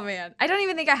 Oh, man. I don't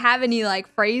even think I have any, like,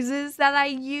 phrases that I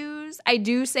use. I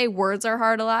do say words are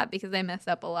hard a lot because I mess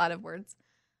up a lot of words.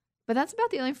 But that's about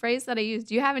the only phrase that I use.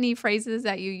 Do you have any phrases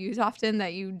that you use often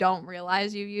that you don't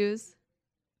realize you use?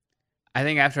 I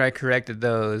think after I corrected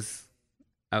those,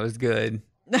 I was good.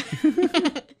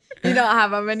 You don't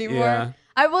have them anymore? Yeah.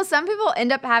 Well, some people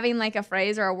end up having like a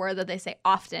phrase or a word that they say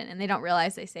often and they don't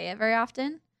realize they say it very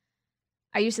often.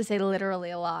 I used to say literally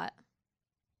a lot.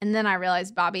 And then I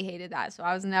realized Bobby hated that. So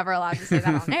I was never allowed to say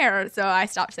that on air. So I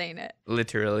stopped saying it.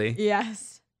 Literally.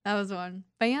 Yes. That was one.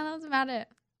 But yeah, that was about it.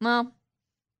 Well,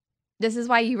 this is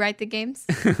why you write the games.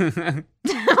 I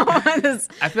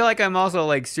feel like I'm also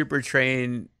like super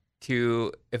trained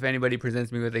to, if anybody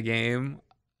presents me with a game,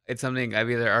 it's something I've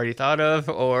either already thought of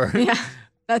or... Yeah.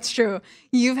 That's true.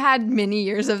 You've had many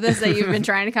years of this that you've been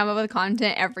trying to come up with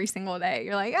content every single day.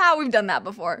 You're like, we've done that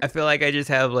before. I feel like I just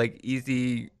have like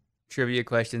easy trivia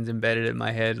questions embedded in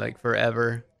my head like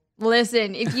forever.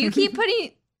 Listen, if you keep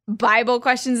putting Bible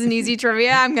questions in easy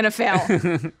trivia, I'm going to fail.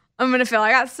 I'm going to fail.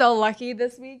 I got so lucky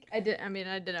this week. I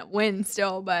didn't win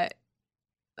still, but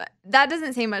that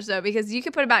doesn't say much though, because you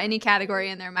could put about any category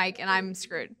in there, Mike, and I'm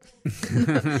screwed.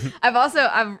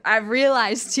 I've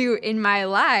realized too in my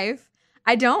life,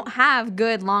 I don't have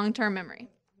good long-term memory.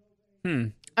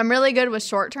 I'm really good with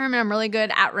short-term, and I'm really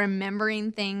good at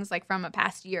remembering things like from a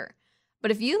past year. But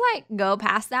if you like go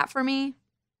past that for me,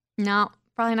 no,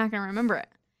 probably not going to remember it.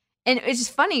 And it's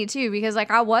just funny too, because like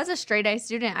I was a straight A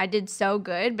student. I did so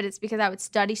good, but it's because I would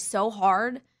study so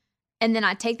hard, and then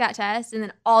I'd take that test, and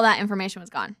then all that information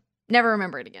was gone. Never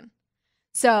remember it again.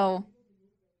 So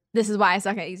this is why I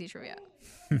suck at easy trivia.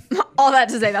 All that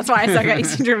to say, that's why I suck at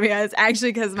easy trivia. It's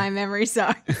actually because my memory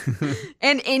sucks.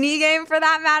 And any game for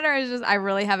that matter is just, I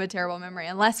really have a terrible memory.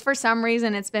 Unless for some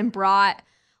reason it's been brought,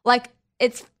 like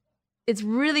it's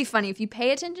really funny. If you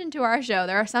pay attention to our show,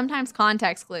 there are sometimes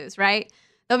context clues, right?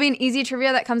 There'll be an easy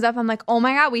trivia that comes up. I'm like, oh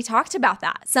my God, we talked about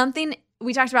that. Something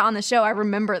we talked about on the show. I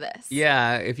remember this.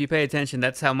 Yeah, if you pay attention,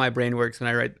 that's how my brain works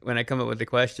when I come up with the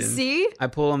questions. See? I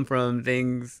pull them from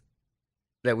things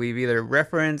that we've either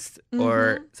referenced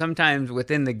or sometimes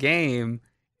within the game,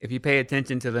 if you pay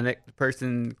attention to the next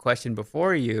person question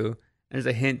before you, there's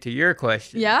a hint to your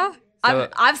question. Yeah. So,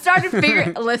 I've started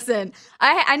figuring, listen,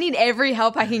 I need every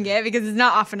help I can get because it's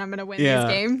not often I'm going to win these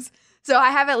games. So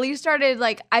I have at least started,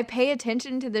 like, I pay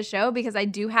attention to the show because I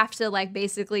do have to, like,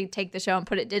 basically take the show and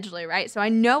put it digitally, right? So I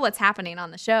know what's happening on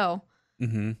the show.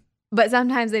 But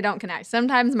sometimes they don't connect.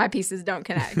 Sometimes my pieces don't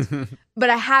connect. But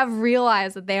I have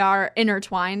realized that they are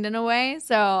intertwined in a way.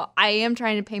 So I am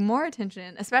trying to pay more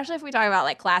attention, especially if we talk about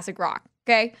like classic rock.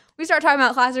 Okay. We start talking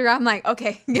about classic rock. I'm like,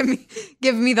 okay,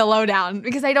 give me the lowdown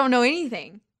because I don't know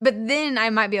anything. But then I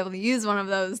might be able to use one of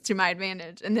those to my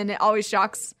advantage. And then it always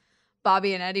shocks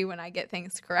Bobby and Eddie when I get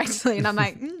things correctly. And I'm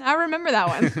like, I remember that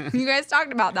one. You guys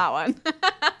talked about that one.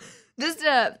 Just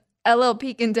a little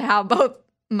peek into how both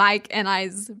Mike and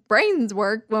I's brains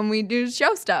work when we do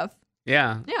show stuff.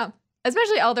 Yeah. Yeah.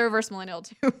 Especially Elder versus Millennial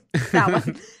too. That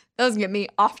one. Those get me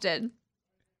often.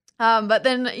 But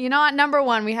then, you know, at number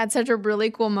one, we had such a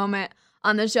really cool moment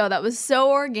on the show that was so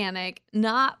organic,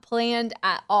 not planned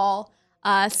at all.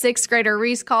 Sixth grader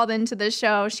Reese called into the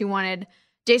show. She wanted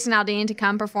Jason Aldean to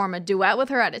come perform a duet with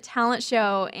her at a talent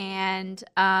show. And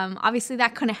obviously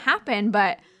that couldn't happen,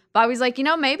 but Bobby's like, you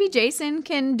know, maybe Jason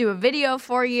can do a video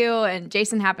for you. And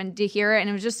Jason happened to hear it. And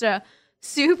it was just a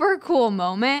super cool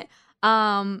moment.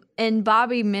 And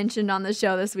Bobby mentioned on the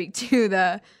show this week too,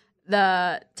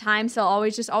 the times he'll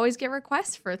always get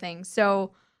requests for things.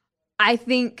 So I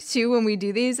think too, when we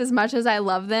do these, as much as I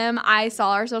love them, I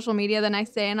saw our social media the next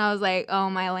day and I was like, oh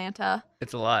my Lanta.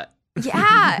 It's a lot.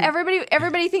 Yeah.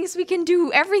 Everybody thinks we can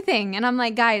do everything. And I'm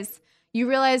like, guys, you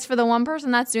realize for the one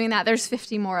person that's doing that, there's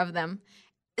 50 more of them.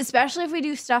 Especially if we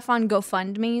do stuff on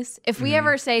GoFundMe's. If we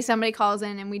ever say somebody calls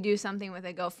in and we do something with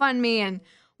a GoFundMe and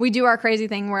we do our crazy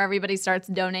thing where everybody starts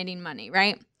donating money,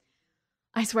 right?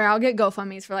 I swear I'll get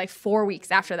GoFundMe's for like 4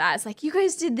 weeks after that. It's like, you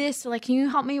guys did this. So like, can you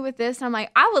help me with this? And I'm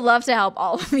like, I would love to help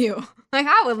all of you. Like,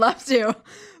 I would love to.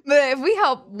 But if we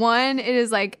help one, it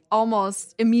is like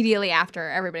almost immediately after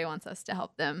everybody wants us to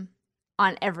help them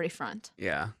on every front.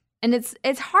 Yeah. And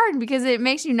it's hard because it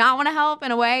makes you not want to help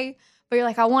in a way, but you're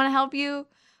like, I want to help you.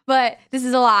 But this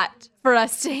is a lot for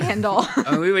us to handle.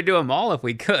 I mean, we would do them all if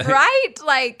we could. Right?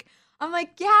 Like, I'm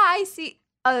like, yeah, I see.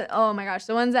 Oh my gosh,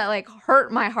 the ones that like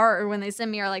hurt my heart when they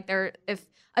send me are like if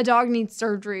a dog needs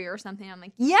surgery or something. I'm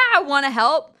like, yeah, I want to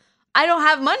help. I don't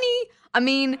have money. I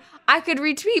mean, I could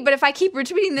retweet, but if I keep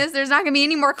retweeting this, there's not going to be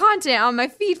any more content on my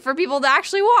feed for people to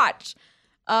actually watch.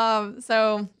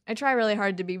 So I try really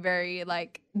hard to be very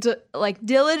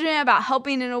diligent about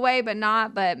helping in a way, but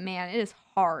man, it is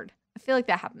hard. I feel like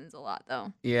that happens a lot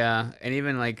though. Yeah. And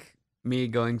even like me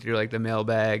going through like the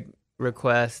mailbag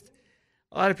request,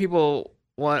 a lot of people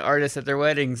want artists at their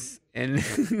weddings, and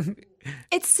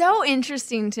it's so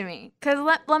interesting to me. Cause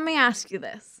let me ask you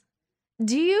this.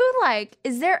 Do you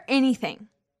is there any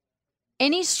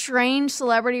strange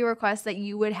celebrity request that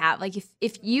you would have? Like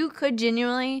if you could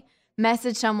genuinely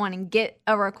message someone and get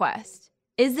a request,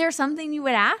 is there something you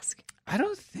would ask? I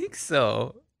don't think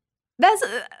so. That's,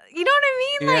 you know what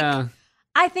I mean? Yeah.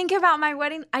 I think about my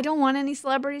wedding. I don't want any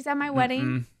celebrities at my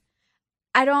wedding.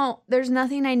 There's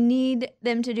nothing I need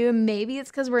them to do. And maybe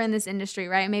it's because we're in this industry,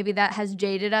 right? Maybe that has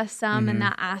jaded us some in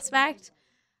that aspect.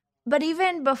 But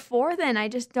even before then, I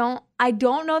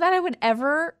don't know that I would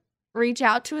ever reach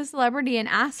out to a celebrity and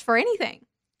ask for anything.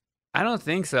 I don't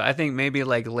think so. I think maybe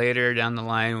like later down the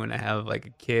line when I have like a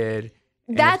kid.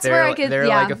 That's where I could, they're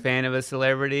like a fan of a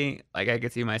celebrity. Like I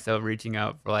could see myself reaching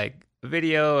out for like a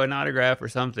video, an autograph or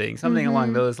something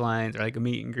along those lines, or like a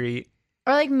meet and greet.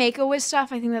 Or like Make-A-Wish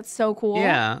stuff. I think that's so cool.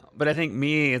 Yeah, but I think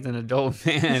me as an adult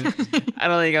man, I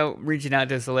don't think I'm reaching out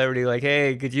to a celebrity like,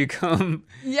 hey, could you come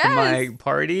to my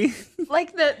party?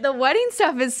 Like the wedding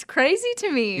stuff is crazy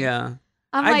to me. Yeah.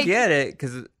 I get it,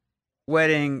 because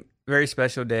wedding, very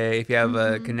special day. If you have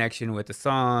a connection with a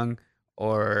song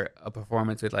or a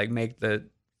performance would like make the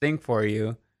thing for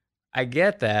you, I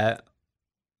get that,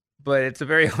 but it's a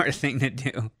very hard thing to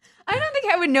do. I don't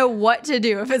think I would know what to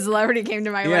do if a celebrity came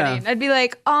to my wedding. I'd be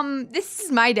like, this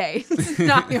is my day. This is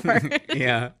not yours.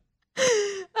 Yeah.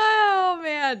 Oh,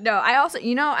 man. No, I also,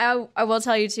 I will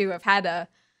tell you, too, I've had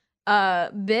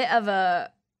a bit of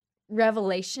a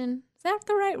revelation. Is that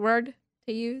the right word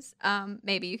to use?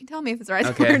 Maybe. You can tell me if it's the right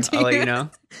word to use. Okay, I'll let you know.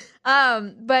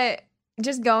 But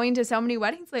just going to so many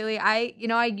weddings lately,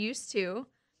 I used to,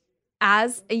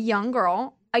 as a young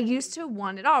girl, I used to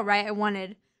want it all, right? I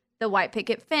wanted the white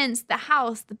picket fence, the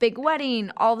house, the big wedding,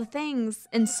 all the things.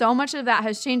 And so much of that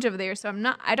has changed over there. So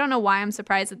I don't know why I'm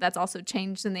surprised that that's also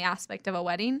changed in the aspect of a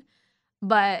wedding.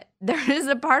 But there is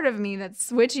a part of me that's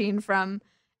switching from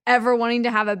ever wanting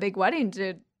to have a big wedding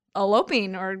to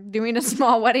eloping or doing a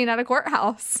small wedding at a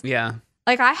courthouse. Yeah.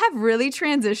 Like I have really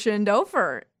transitioned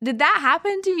over. Did that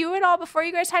happen to you at all before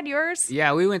you guys had yours?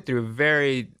 Yeah, we went through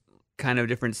very kind of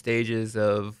different stages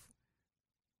of.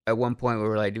 At one point, we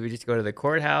were like, do we just go to the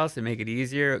courthouse and make it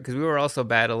easier? Because we were also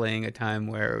battling a time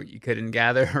where you couldn't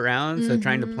gather around. So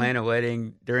trying to plan a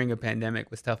wedding during a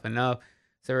pandemic was tough enough.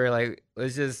 So we were like,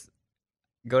 let's just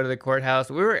go to the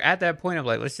courthouse. We were at that point of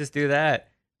like, let's just do that.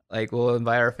 Like, we'll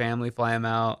invite our family, fly them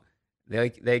out.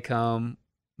 They come,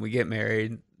 we get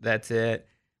married. That's it.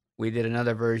 We did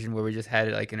another version where we just had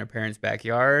it like in our parents'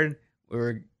 backyard. We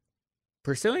were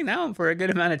pursuing that one for a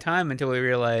good amount of time until we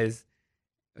realized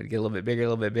it would get a little bit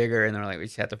bigger, and they're like, we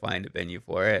just have to find a venue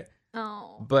for it.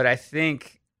 Oh. But I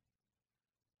think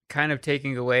kind of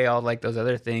taking away all like those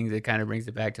other things, it kind of brings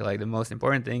it back to like the most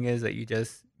important thing is that you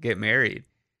just get married.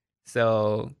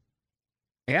 So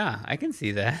yeah, I can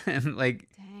see that. Like,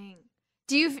 dang.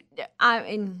 Do you,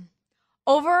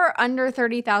 over or under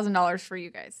 $30,000 for you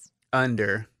guys?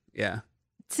 Under, yeah.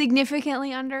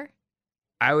 Significantly under?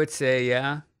 I would say,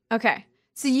 yeah. Okay.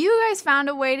 So you guys found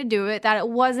a way to do it that it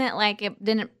wasn't like it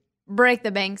didn't break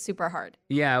the bank super hard.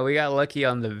 Yeah, we got lucky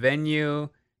on the venue,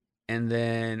 and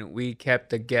then we kept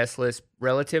the guest list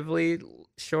relatively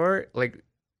short, like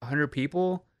 100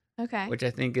 people. Okay. Which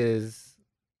I think is.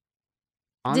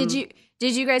 Did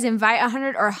you guys invite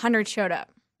 100 or 100 showed up?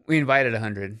 We invited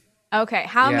 100. Okay.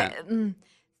 How many?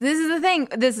 This is the thing.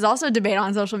 This is also a debate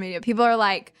on social media. People are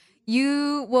like,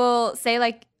 you will say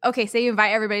like, okay, say you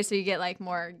invite everybody so you get like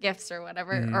more gifts or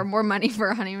whatever, or more money for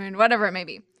a honeymoon, whatever it may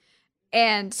be.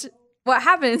 And what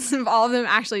happens if all of them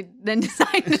actually then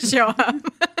decide to show up?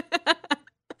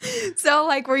 So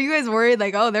like, were you guys worried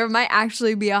like, oh, there might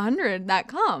actually be 100 that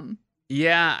come?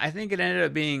 Yeah, I think it ended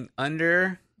up being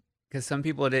under because some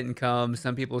people didn't come.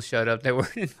 Some people showed up that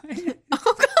weren't invited.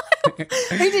 Oh, God.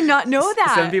 I did not know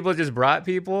that. Some people just brought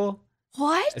people.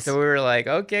 What? So we were like,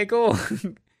 okay, cool.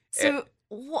 So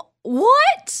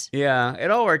what? Yeah,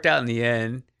 it all worked out in the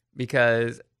end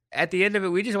because at the end of it,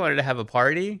 we just wanted to have a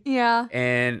party. Yeah.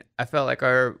 And I felt like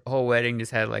our whole wedding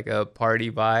just had like a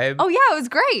party vibe. Oh, yeah, it was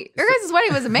great. Your guys'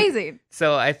 wedding was amazing.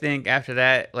 So I think after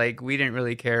that, like, we didn't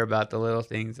really care about the little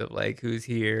things of like who's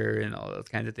here and all those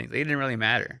kinds of things. Like, it didn't really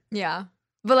matter. Yeah.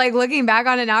 But like looking back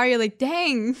on it now, you're like,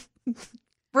 dang,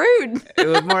 rude. It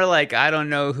was more like, I don't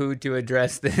know who to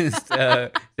address this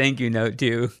thank you note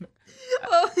to.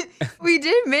 Well, we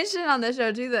did mention on the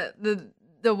show too that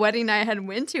the wedding I had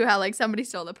went to, how like somebody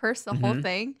stole the purse, the whole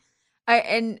thing.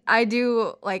 I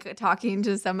do like talking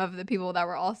to some of the people that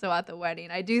were also at the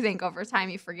wedding. I do think over time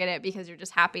you forget it because you're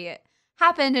just happy it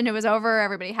happened and it was over.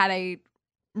 Everybody had a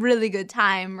really good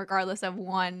time regardless of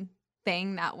one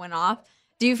thing that went off.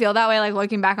 Do you feel that way? Like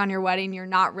looking back on your wedding, you're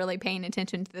not really paying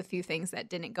attention to the few things that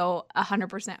didn't go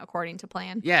 100% according to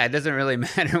plan? Yeah, it doesn't really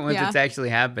matter once it's actually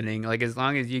happening. Like, as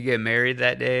long as you get married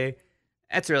that day,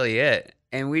 that's really it.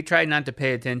 And we tried not to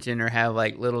pay attention or have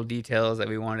like little details that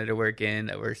we wanted to work in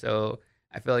that were so,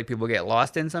 I feel like people get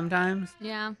lost in sometimes.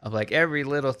 Yeah. Of like every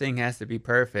little thing has to be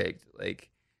perfect. Like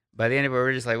by the end of it,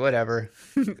 we're just like, whatever.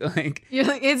 Like, you're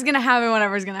like, it's going to happen,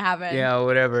 whatever's going to happen. Yeah,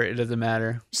 whatever. It doesn't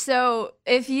matter. So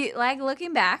if you like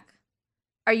looking back,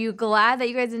 are you glad that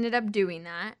you guys ended up doing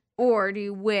that? Or do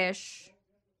you wish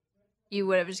you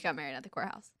would have just got married at the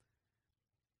courthouse?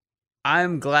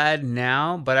 I'm glad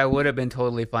now, but I would have been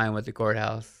totally fine with the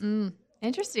courthouse.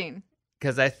 Interesting.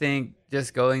 Because I think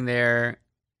just going there,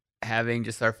 having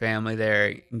just our family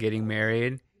there and getting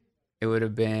married, it would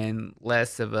have been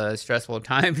less of a stressful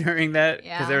time during that.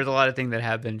 Because there was a lot of things that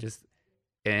happened just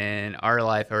in our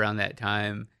life around that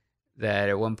time that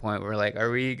at one point we're like,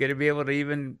 are we going to be able to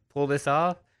even pull this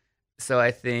off? So I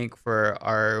think for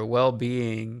our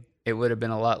well-being, it would have been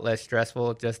a lot less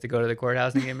stressful just to go to the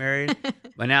courthouse and get married.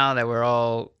 But now that we're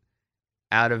all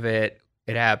out of it,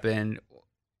 it happened.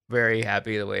 Very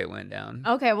happy the way it went down.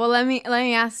 Okay, well let me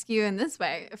ask you in this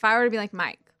way. If I were to be like,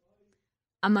 Mike,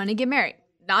 I'm gonna get married.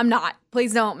 No, I'm not.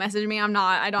 Please don't message me. I'm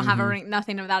not. I don't have a ring.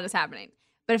 Nothing of that is happening.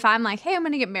 But if I'm like, hey, I'm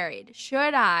gonna get married,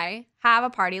 should I have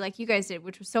a party like you guys did,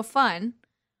 which was so fun,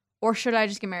 or should I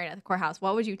just get married at the courthouse?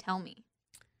 What would you tell me?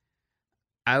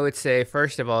 I would say,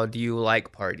 first of all, do you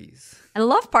like parties? I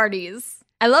love parties.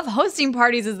 I love hosting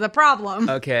parties is the problem.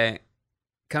 Okay.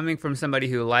 Coming from somebody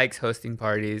who likes hosting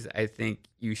parties, I think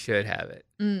you should have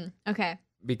it. Okay.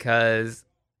 Because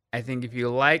I think if you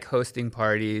like hosting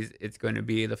parties, it's going to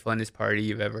be the funnest party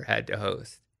you've ever had to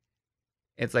host.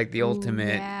 It's like the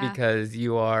ultimate because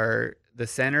you are the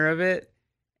center of it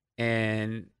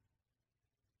and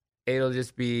it'll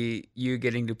just be you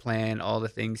getting to plan all the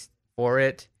things for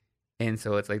it. And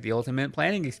so it's like the ultimate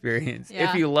planning experience. Yeah.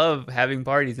 If you love having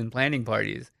parties and planning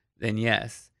parties, then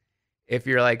yes. If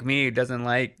you're like me, who doesn't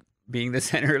like being the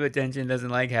center of attention, doesn't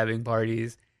like having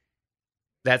parties,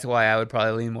 that's why I would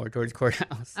probably lean more towards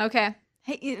courthouse. Okay.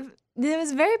 Hey, it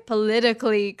was very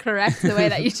politically correct the way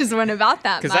that you just went about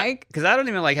that, Mike. Because I don't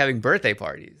even like having birthday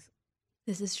parties.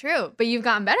 This is true. But you've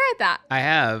gotten better at that. I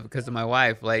have because of my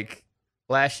wife. Like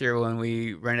last year when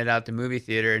we rented out the movie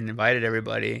theater and invited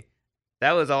everybody,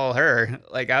 that was all her.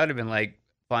 Like I would have been like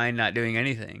fine not doing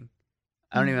anything.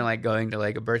 I don't even like going to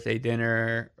like a birthday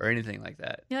dinner or anything like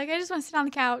that. You're like, I just want to sit on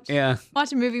the couch. Yeah.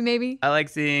 Watch a movie maybe. I like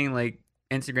seeing like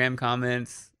Instagram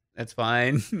comments. That's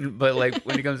fine. But like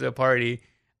when it comes to a party,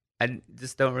 I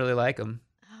just don't really like them.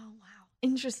 Oh, wow.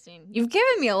 Interesting. You've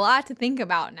given me a lot to think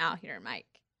about now here, Mike.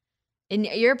 And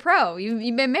you're a pro.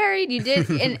 You've been married. You did.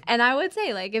 And I would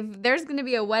say like if there's going to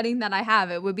be a wedding that I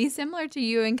have, it would be similar to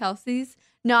you and Kelsey's.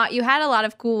 You had a lot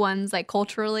of cool ones like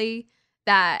culturally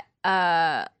that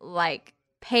like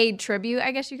paid tribute,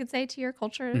 I guess you could say, to your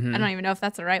culture. I don't even know if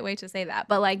that's the right way to say that,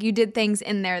 but like you did things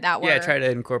in there that were try to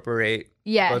incorporate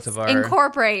both of our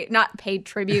incorporate, not paid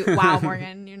tribute. Wow,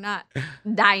 Morgan, you're not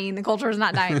dying. The culture is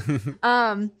not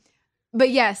dying. But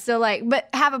yes, so like, but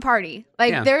have a party.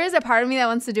 Like there is a part of me that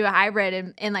wants to do a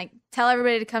hybrid and like tell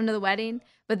everybody to come to the wedding,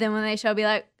 but then when they show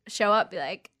up, be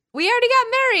like, we already got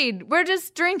married. We're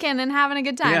just drinking and having a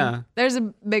good time. Yeah. There's a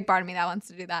big part of me that wants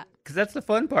to do that. Because that's the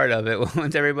fun part of it.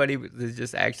 Once everybody is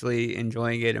just actually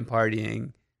enjoying it and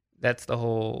partying, that's the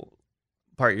whole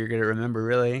part you're going to remember,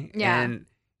 really. Yeah. And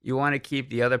you want to keep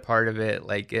the other part of it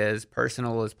like as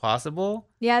personal as possible.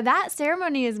 Yeah, that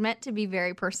ceremony is meant to be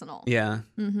very personal. Yeah.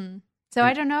 Mm-hmm. So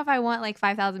I don't know if I want like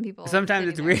 5,000 people. Sometimes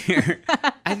it's weird.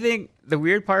 I think the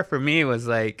weird part for me was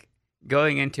like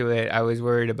going into it, I was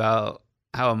worried about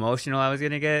how emotional I was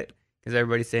going to get because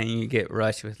everybody's saying you get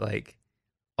rushed with like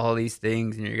all these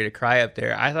things and you're going to cry up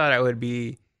there. I thought I would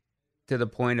be to the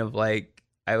point of like,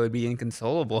 I would be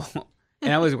inconsolable.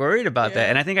 And I was worried about that.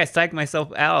 And I think I psyched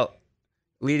myself out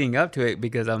leading up to it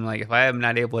because I'm like, if I am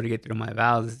not able to get through my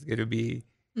vows, it's going to be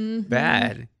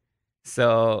bad.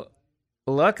 So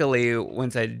luckily,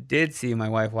 once I did see my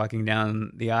wife walking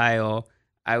down the aisle,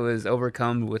 I was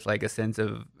overcome with like a sense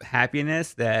of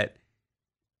happiness that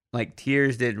like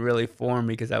tears didn't really form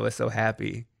because I was so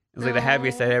happy. It was like the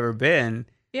happiest I'd ever been.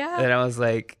 Yeah. That I was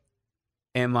like,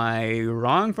 am I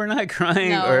wrong for not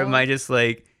crying? No. Or am I just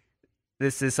like,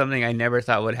 this is something I never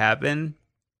thought would happen,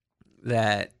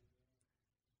 that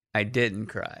I didn't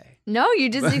cry. No, you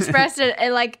just expressed it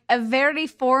like a very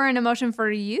foreign emotion for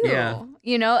you. Yeah.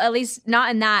 You know, at least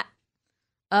not in that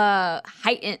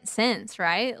heightened sense,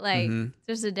 right? Like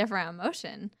just a different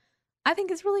emotion. I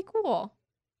think it's really cool.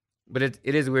 But it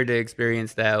is weird to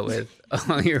experience that with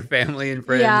all your family and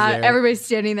friends. Yeah, there. everybody's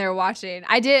standing there watching.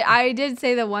 I did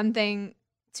say the one thing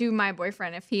to my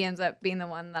boyfriend, if he ends up being the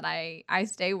one that I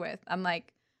stay with. I'm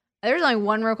like, there's only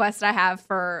one request I have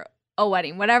for a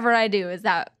wedding. Whatever I do is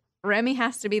that Remy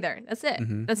has to be there. That's it.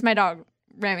 That's my dog,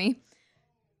 Remy.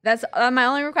 That's my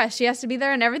only request. She has to be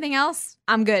there, and everything else,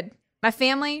 I'm good. My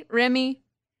family, Remy,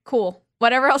 cool.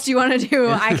 Whatever else you want to do,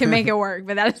 I can make it work.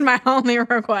 But that is my only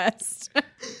request.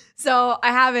 So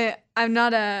I'm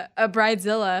not a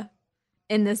bridezilla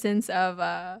in the sense of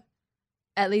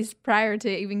at least prior to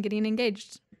even getting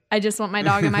engaged. I just want my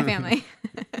dog and my family.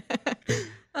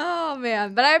 Oh,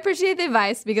 man. But I appreciate the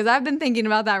advice because I've been thinking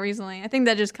about that recently. I think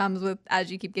that just comes with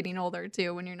as you keep getting older,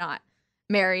 too. When you're not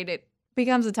married, it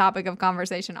becomes a topic of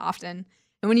conversation often.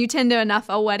 And when you tend to enough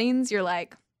weddings, you're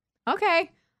like,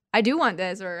 okay, I do want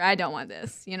this or I don't want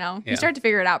this. You know, you start to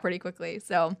figure it out pretty quickly.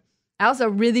 So I also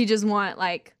really just want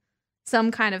like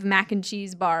some kind of mac and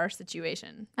cheese bar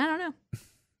situation. I don't know.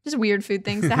 Just weird food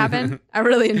things to happen. I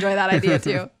really enjoy that idea,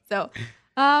 too. So,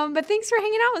 but thanks for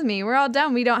hanging out with me. We're all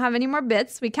done. We don't have any more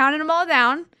bits. We counted them all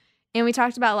down, and we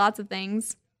talked about lots of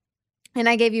things. And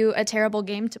I gave you a terrible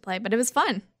game to play, but it was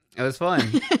fun. It was fun.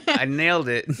 I nailed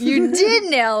it. You did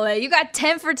nail it. You got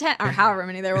 10 for 10, or however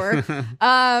many there were.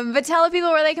 But tell the people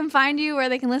where they can find you, where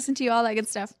they can listen to you, all that good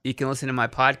stuff. You can listen to my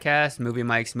podcast, Movie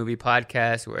Mike's Movie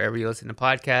Podcast, wherever you listen to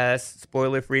podcasts,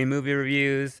 spoiler-free movie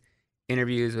reviews,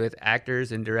 interviews with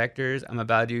actors and directors. I'm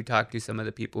about to talk to some of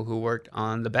the people who worked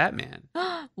on The Batman.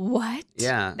 What?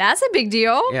 Yeah. That's a big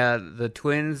deal. Yeah, the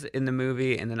twins in the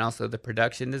movie, and then also the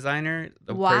production designer,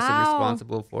 the person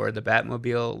responsible for the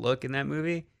Batmobile look in that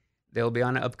movie. They'll be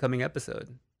on an upcoming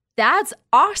episode. That's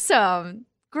awesome.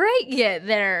 Great get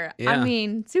there. Yeah. I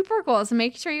mean, super cool. So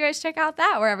make sure you guys check out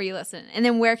that wherever you listen. And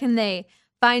then where can they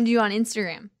find you on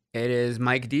Instagram? It is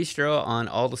Mike Distro on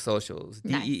all the socials.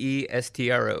 Nice.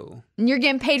 DEESTRO. And you're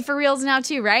getting paid for reels now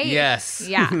too, right? Yes.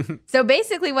 Yeah. So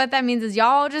basically what that means is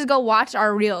y'all just go watch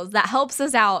our reels. That helps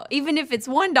us out. Even if it's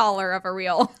 $1 of a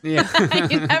reel. Yeah.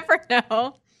 You never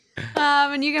know.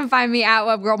 And you can find me at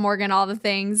Webgirl Morgan, all the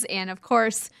things. And of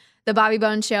course, The Bobby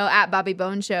Bones Show at Bobby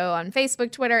Bones Show on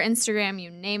Facebook, Twitter, Instagram, you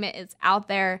name it, it's out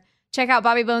there. Check out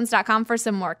bobbybones.com for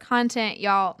some more content.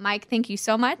 Y'all, Mike, thank you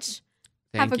so much.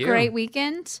 Have a great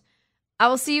weekend. I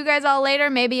will see you guys all later.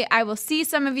 Maybe I will see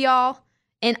some of y'all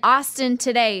in Austin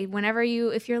today,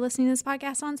 if you're listening to this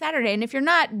podcast on Saturday. And if you're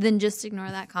not, then just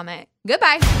ignore that comment.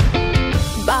 Goodbye.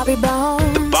 Bobby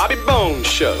Bones. The Bobby Bones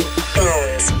Show.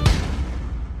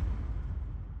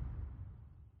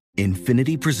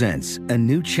 Infiniti presents a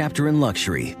new chapter in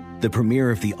luxury, the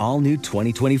premiere of the all-new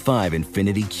 2025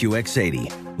 Infiniti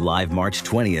QX80, live March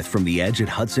 20th from the Edge at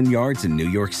Hudson Yards in New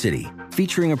York City,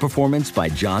 featuring a performance by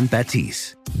John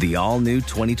Batiste. The all-new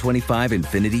 2025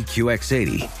 Infiniti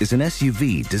QX80 is an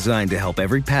SUV designed to help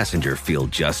every passenger feel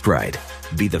just right.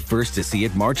 Be the first to see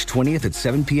it March 20th at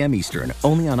 7 p.m. Eastern,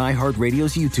 only on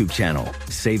iHeartRadio's YouTube channel.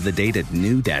 Save the date at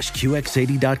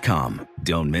new-QX80.com.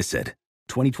 Don't miss it.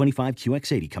 2025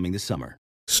 QX80 coming this summer.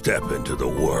 Step into the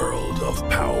world of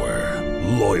power,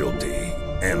 loyalty,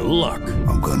 and luck.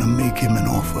 I'm gonna make him an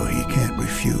offer he can't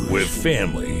refuse. With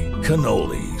family,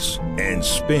 cannolis, and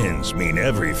spins mean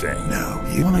everything. Now,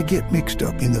 you wanna get mixed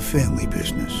up in the family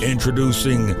business.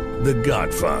 Introducing The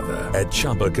Godfather at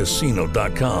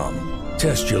ChumbaCasino.com.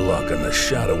 Test your luck in the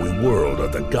shadowy world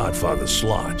of The Godfather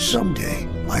slot. Someday,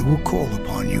 I will call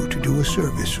upon you to do a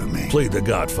service for me. Play The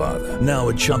Godfather, now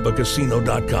at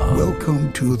ChumbaCasino.com.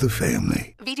 Welcome to the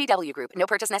family. VGW Group. No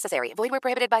purchase necessary. Void where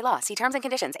prohibited by law. See terms and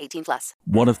conditions. 18+.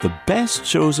 One of the best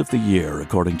shows of the year,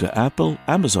 according to Apple,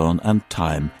 Amazon, and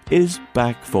Time, is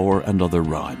back for another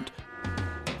round.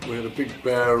 We had a big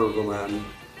bear of a man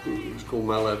who was called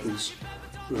Mal Evans,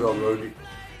 who was our roadie.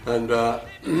 And I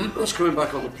was coming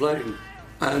back on the plane,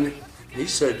 and he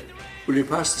said, "Will you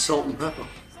pass the salt and pepper?"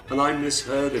 And I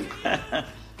misheard him.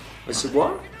 I said,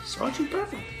 "What? Sergeant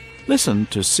Pepper?" Listen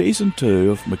to Season 2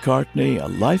 of McCartney, A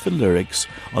Life in Lyrics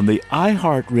on the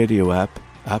iHeartRadio app,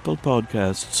 Apple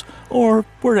Podcasts, or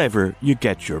wherever you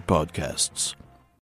get your podcasts.